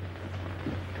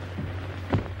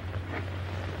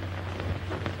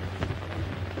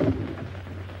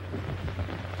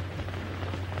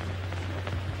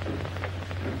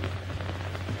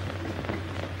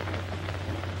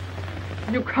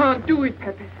 You can't do it,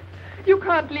 Pepe. You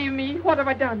can't leave me. What have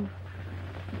I done?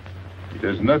 It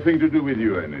has nothing to do with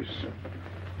you, Ines.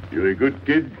 You're a good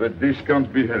kid, but this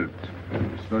can't be helped.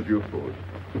 It's not your fault.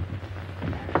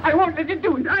 I won't let you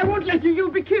do it. I won't let you.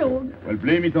 You'll be killed. Well,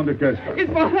 blame it on the Casper.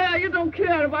 It's for her. You don't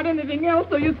care about anything else,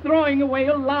 so you're throwing away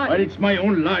your life. Well, it's my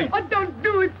own life. Oh, don't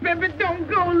do it, Pepe. Don't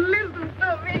go. Listen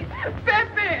to me.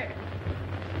 Pepe!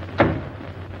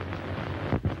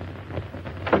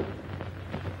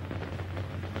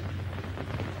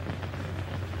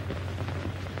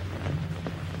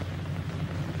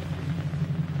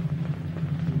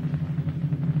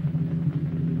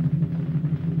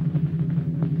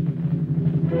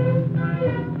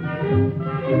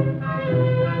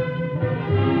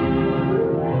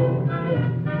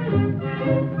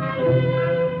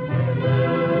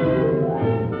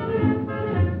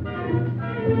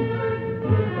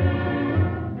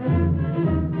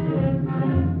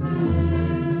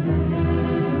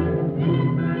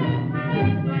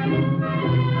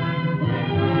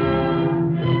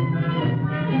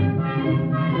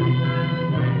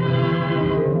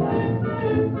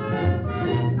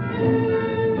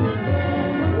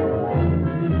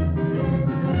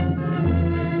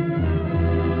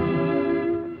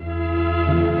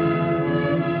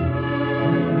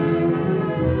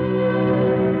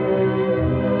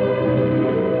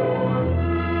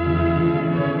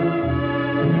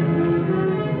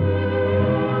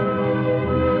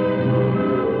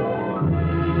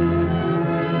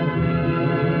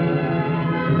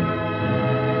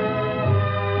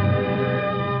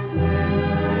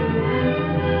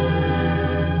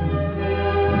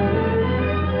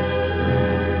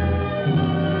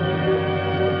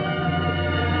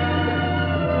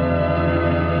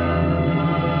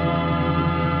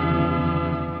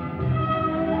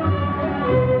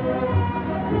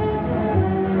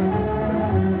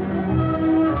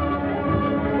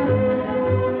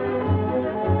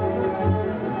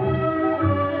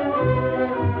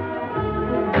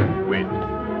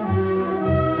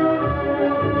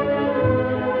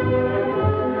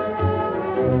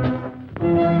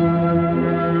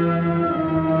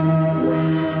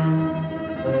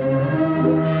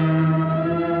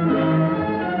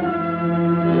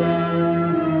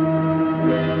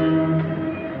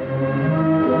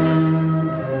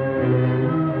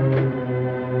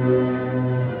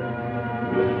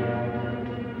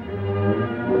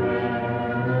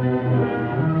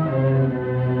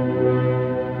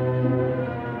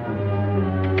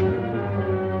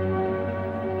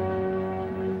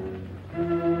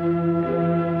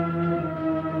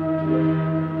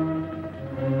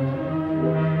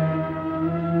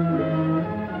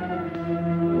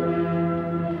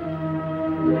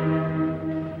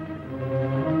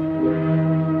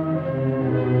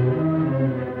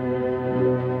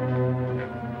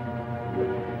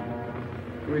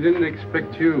 We didn't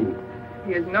expect you.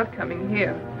 He is not coming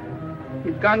here.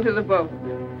 He's gone to the boat.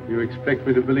 You expect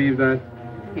me to believe that?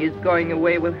 He is going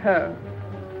away with her.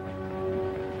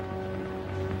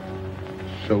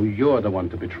 So you're the one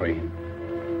to betray him.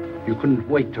 You couldn't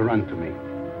wait to run to me.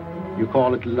 You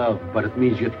call it love, but it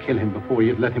means you'd kill him before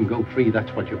you'd let him go free. That's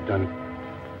what you've done.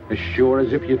 As sure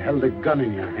as if you'd held a gun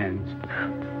in your hands.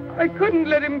 I couldn't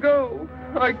let him go.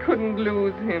 I couldn't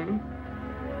lose him.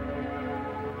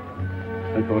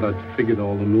 I thought I'd figured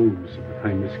all the moves, but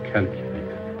I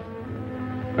miscalculated.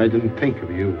 I didn't think of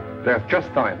you. There's just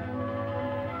time.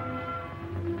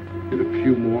 In a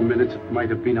few more minutes, it might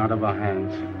have been out of our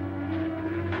hands.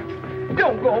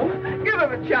 Don't go. Give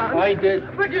him a chance. I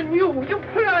did. But you knew. You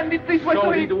planned it this way.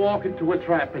 So he'd walk into a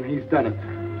trap, and he's done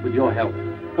it. With your help.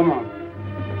 Come on.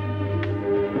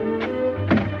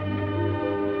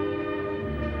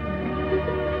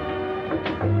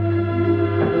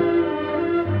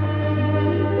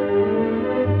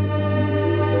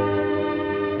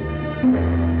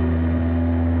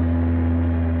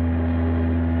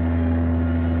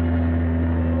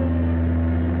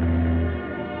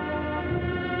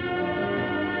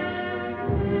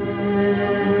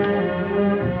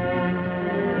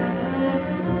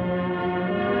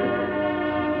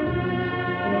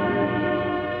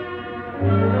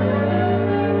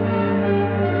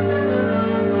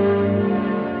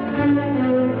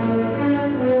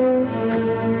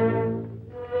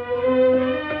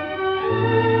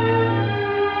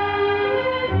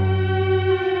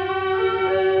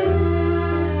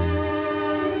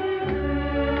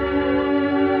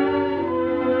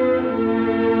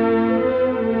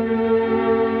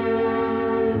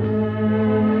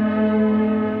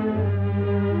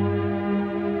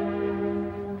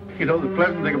 You know, the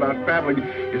pleasant thing about traveling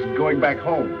is going back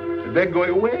home and then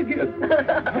going away again.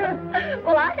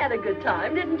 Well, I had a good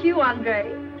time, didn't you,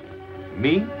 Andre?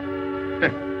 Me?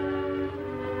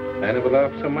 I never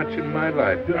laughed so much in my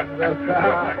life.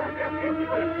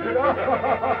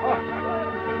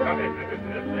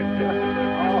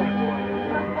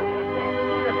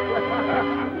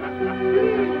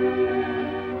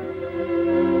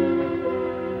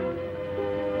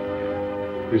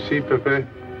 You see, Pepe,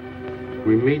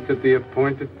 we meet at the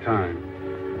appointed time.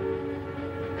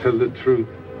 To tell the truth,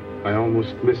 I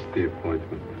almost missed the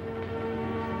appointment.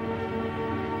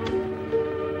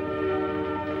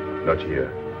 Not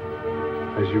here.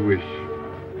 As you wish.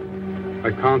 I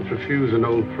can't refuse an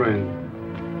old friend.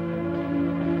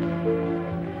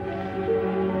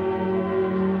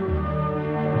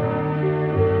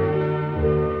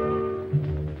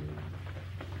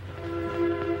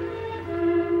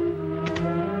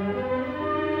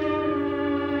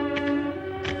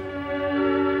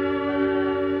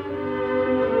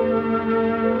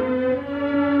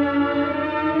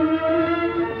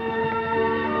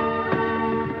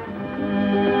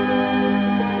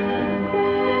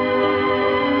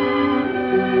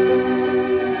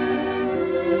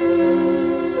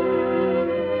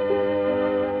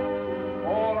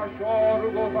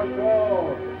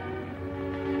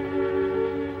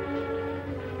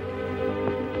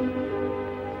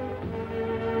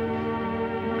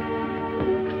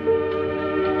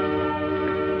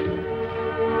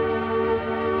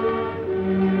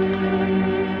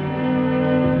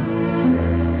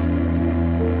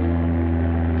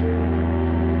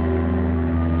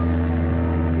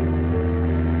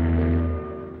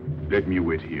 Let me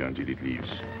wait here until it leaves.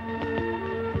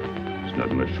 It's not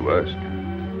much to ask.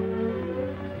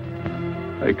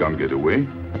 I can't get away.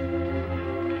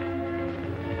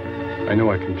 I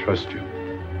know I can trust you.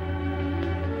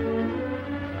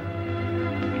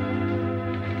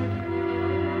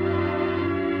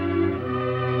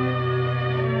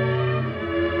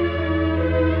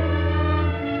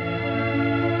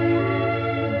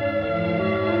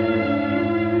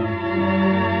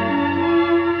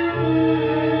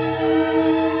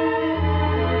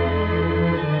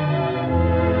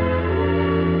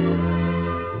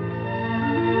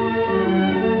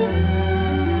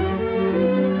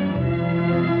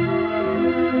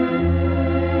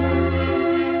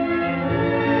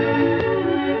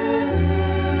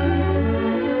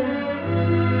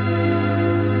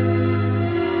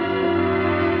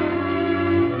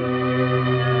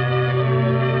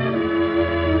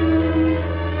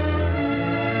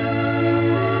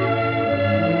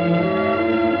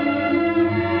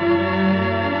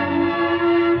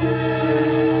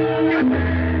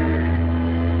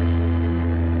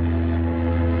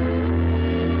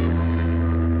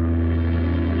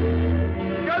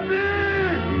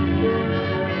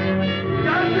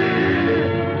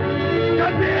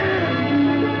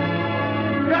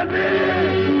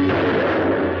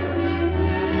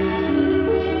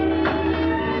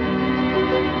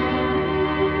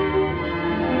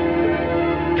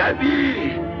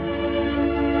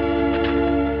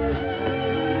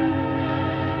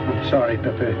 sorry,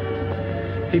 Pepe.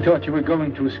 He thought you were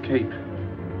going to escape.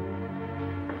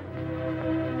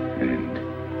 And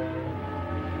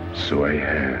so I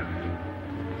have,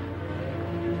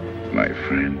 my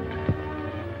friend.